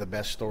he's one of the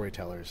best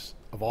storytellers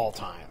of all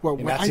time.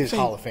 And that's his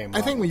Hall of Fame I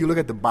think model. when you look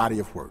at the body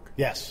of work,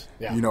 Yes.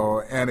 Yeah. you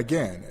know, and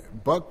again,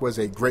 Buck was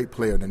a great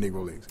player in the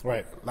Negro Leagues.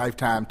 Right.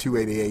 Lifetime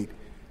 288,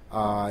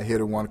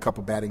 hitter, won a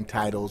couple batting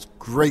titles,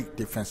 great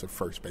defensive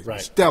first baseman,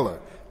 Right. stellar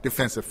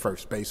defensive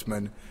first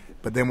baseman.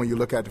 But then when you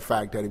look at the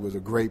fact that he was a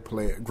great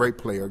player,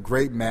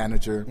 great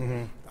manager,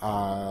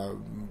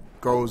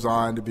 goes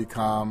on to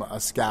become a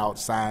scout,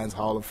 signs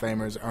Hall of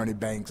Famers Ernie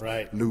Banks,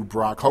 Right. Lou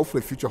Brock,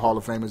 hopefully future Hall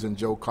of Famers in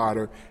Joe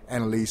Carter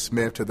and Lee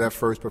Smith to their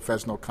first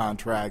professional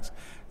contracts,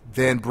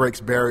 then breaks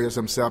barriers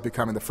himself,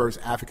 becoming the first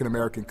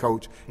African-American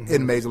coach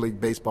in Major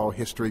League Baseball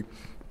history,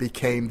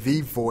 became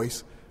the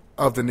voice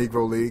of the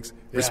Negro Leagues,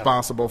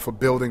 responsible for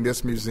building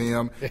this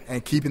museum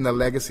and keeping the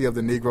legacy of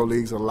the Negro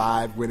Leagues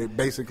alive when it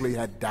basically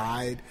had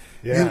died.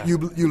 Yeah. You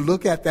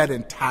look at that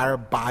entire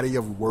body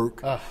of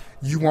work,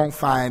 you won't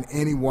find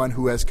anyone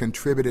who has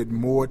contributed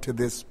more to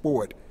this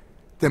sport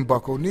than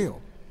Buck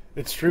O'Neil.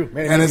 It's true.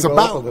 Man, And it's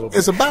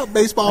about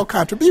baseball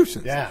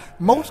contributions. Yeah.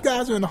 Most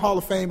guys are in the Hall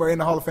of Fame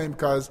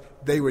because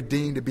they were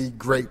deemed to be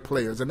great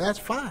players, and that's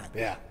fine.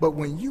 Yeah. But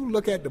when you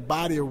look at the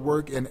body of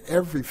work and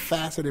every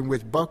facet in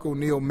which Buck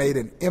O'Neil made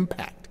an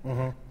impact,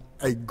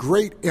 a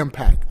great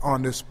impact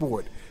on this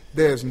sport,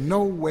 there's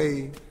no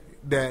way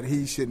that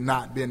he should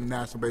not be in the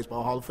National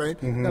Baseball Hall of Fame.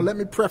 Now, let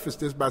me preface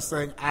this by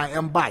saying I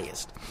am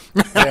biased.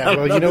 Yeah,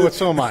 well, you know what,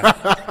 so am I.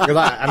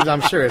 'Cause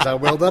I'm serious. I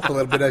welled up a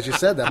little bit as you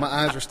said that. My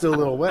eyes are still a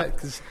little wet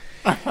because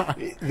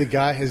the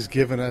guy has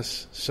given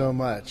us so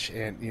much.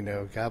 And, you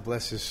know, God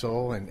bless his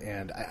soul.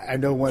 And I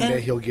know one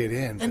day he'll get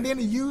in. And then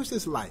he used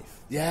his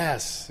life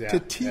Yes. to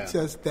teach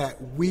us that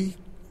we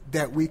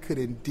could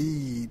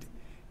indeed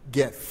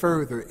get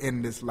further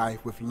in this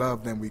life with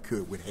love than we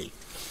could with hate.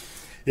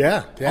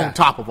 Yeah. On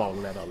top of all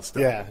of that other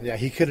stuff. Yeah.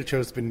 He could have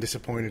chose been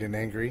disappointed and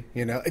angry.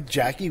 You know,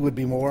 Jackie would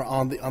be more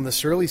on the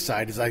surly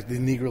side. He's like, the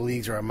Negro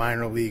Leagues are a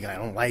minor league. I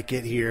don't like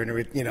it here, and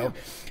everything, you know.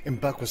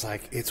 And Buck was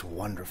like, it's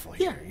wonderful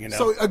here. You know.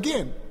 So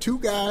again, two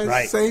guys,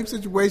 Right. same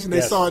situation. They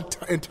Yes. saw it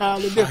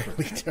entirely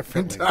different.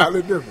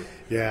 Entirely different.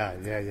 Yeah.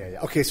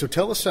 Okay, so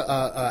tell us,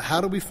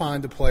 how do we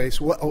find the place?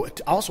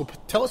 Also,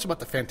 tell us about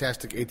the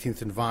fantastic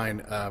 18th and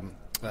Vine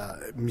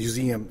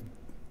museum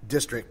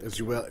district, as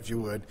you will, if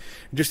you would.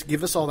 Just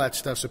give us all that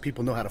stuff so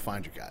people know how to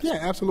find you guys. Yeah,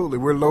 absolutely.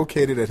 We're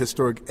located at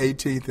historic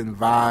 18th and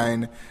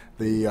Vine,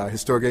 the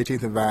historic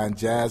 18th and Vine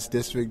Jazz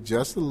District,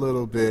 just a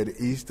little bit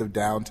east of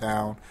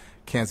downtown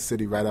Kansas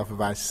City, right off of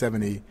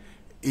I-70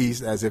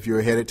 East, as if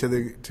you're headed to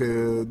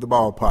the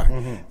ballpark.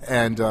 Mm-hmm.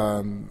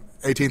 And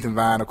 18th and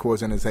Vine, of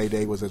course, in its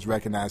heyday was as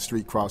recognized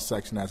street cross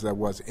section as there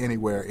was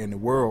anywhere in the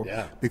world,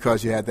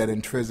 because you had that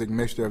intrinsic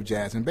mixture of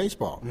jazz and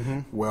baseball. Mm-hmm.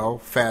 Well,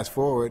 fast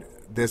forward,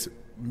 this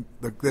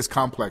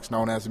complex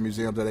known as the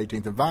Museums at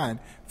 18th and Vine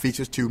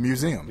features two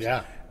museums.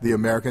 Yeah. The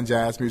American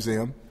Jazz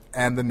Museum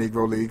and the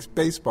Negro Leagues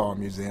Baseball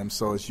Museum.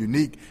 So it's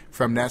unique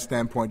from that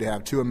standpoint to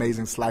have two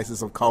amazing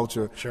slices of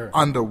culture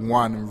under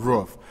one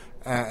roof.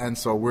 And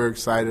so we're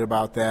excited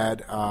about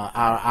that.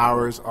 Our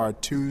hours are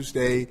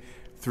Tuesday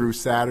through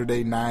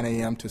Saturday, 9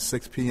 a.m. to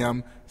 6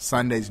 p.m.,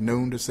 Sundays,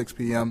 noon to 6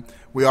 p.m.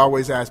 We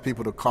always ask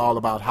people to call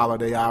about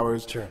holiday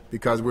hours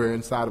because we're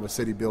inside of a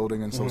city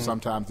building, and so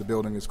sometimes the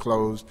building is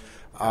closed.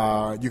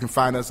 You can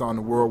find us on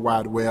the World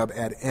Wide Web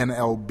at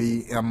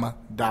nlbm.com.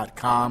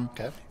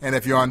 Okay. And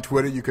if you're on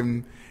Twitter, you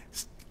can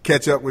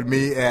catch up with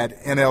me at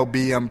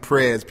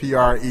NLBMPrez,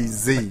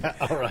 P-R-E-Z.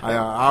 All right.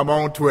 I'm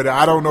on Twitter.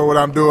 I don't know what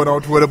I'm doing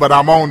on Twitter, but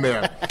I'm on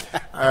there.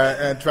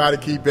 And try to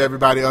keep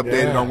everybody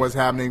updated on what's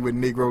happening with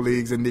Negro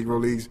Leagues and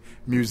Negro Leagues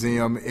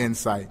Museum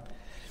Insight.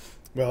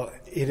 Well,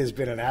 it has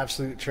been an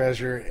absolute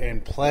treasure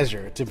and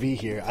pleasure to be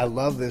here. I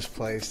love this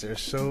place. There's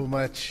so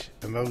much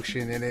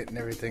emotion in it and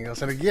everything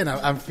else. And again,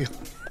 I'm feeling,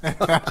 I'm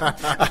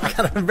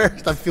kind of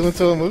embarrassed. I'm feeling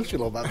so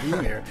emotional about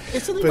being here.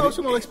 It's an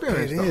emotional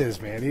experience. It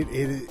is, man.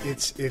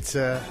 It's.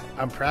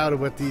 I'm proud of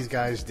what these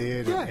guys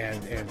did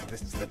and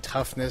the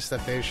toughness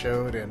that they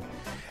showed, and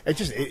it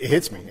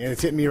hits me, and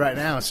it's hitting me right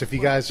now. So if you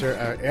guys are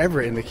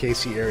ever in the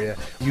KC area,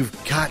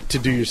 you've got to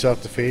do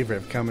yourself the favor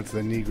of coming to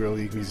the Negro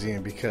League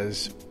Museum,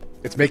 because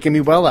it's making me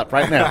well up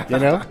right now, you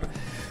know?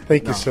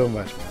 Thank you so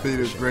much, man.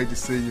 Peter, it's great to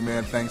see you,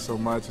 man. Thanks so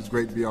much. It's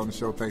great to be on the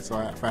show. Thanks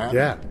for having me.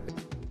 Yeah,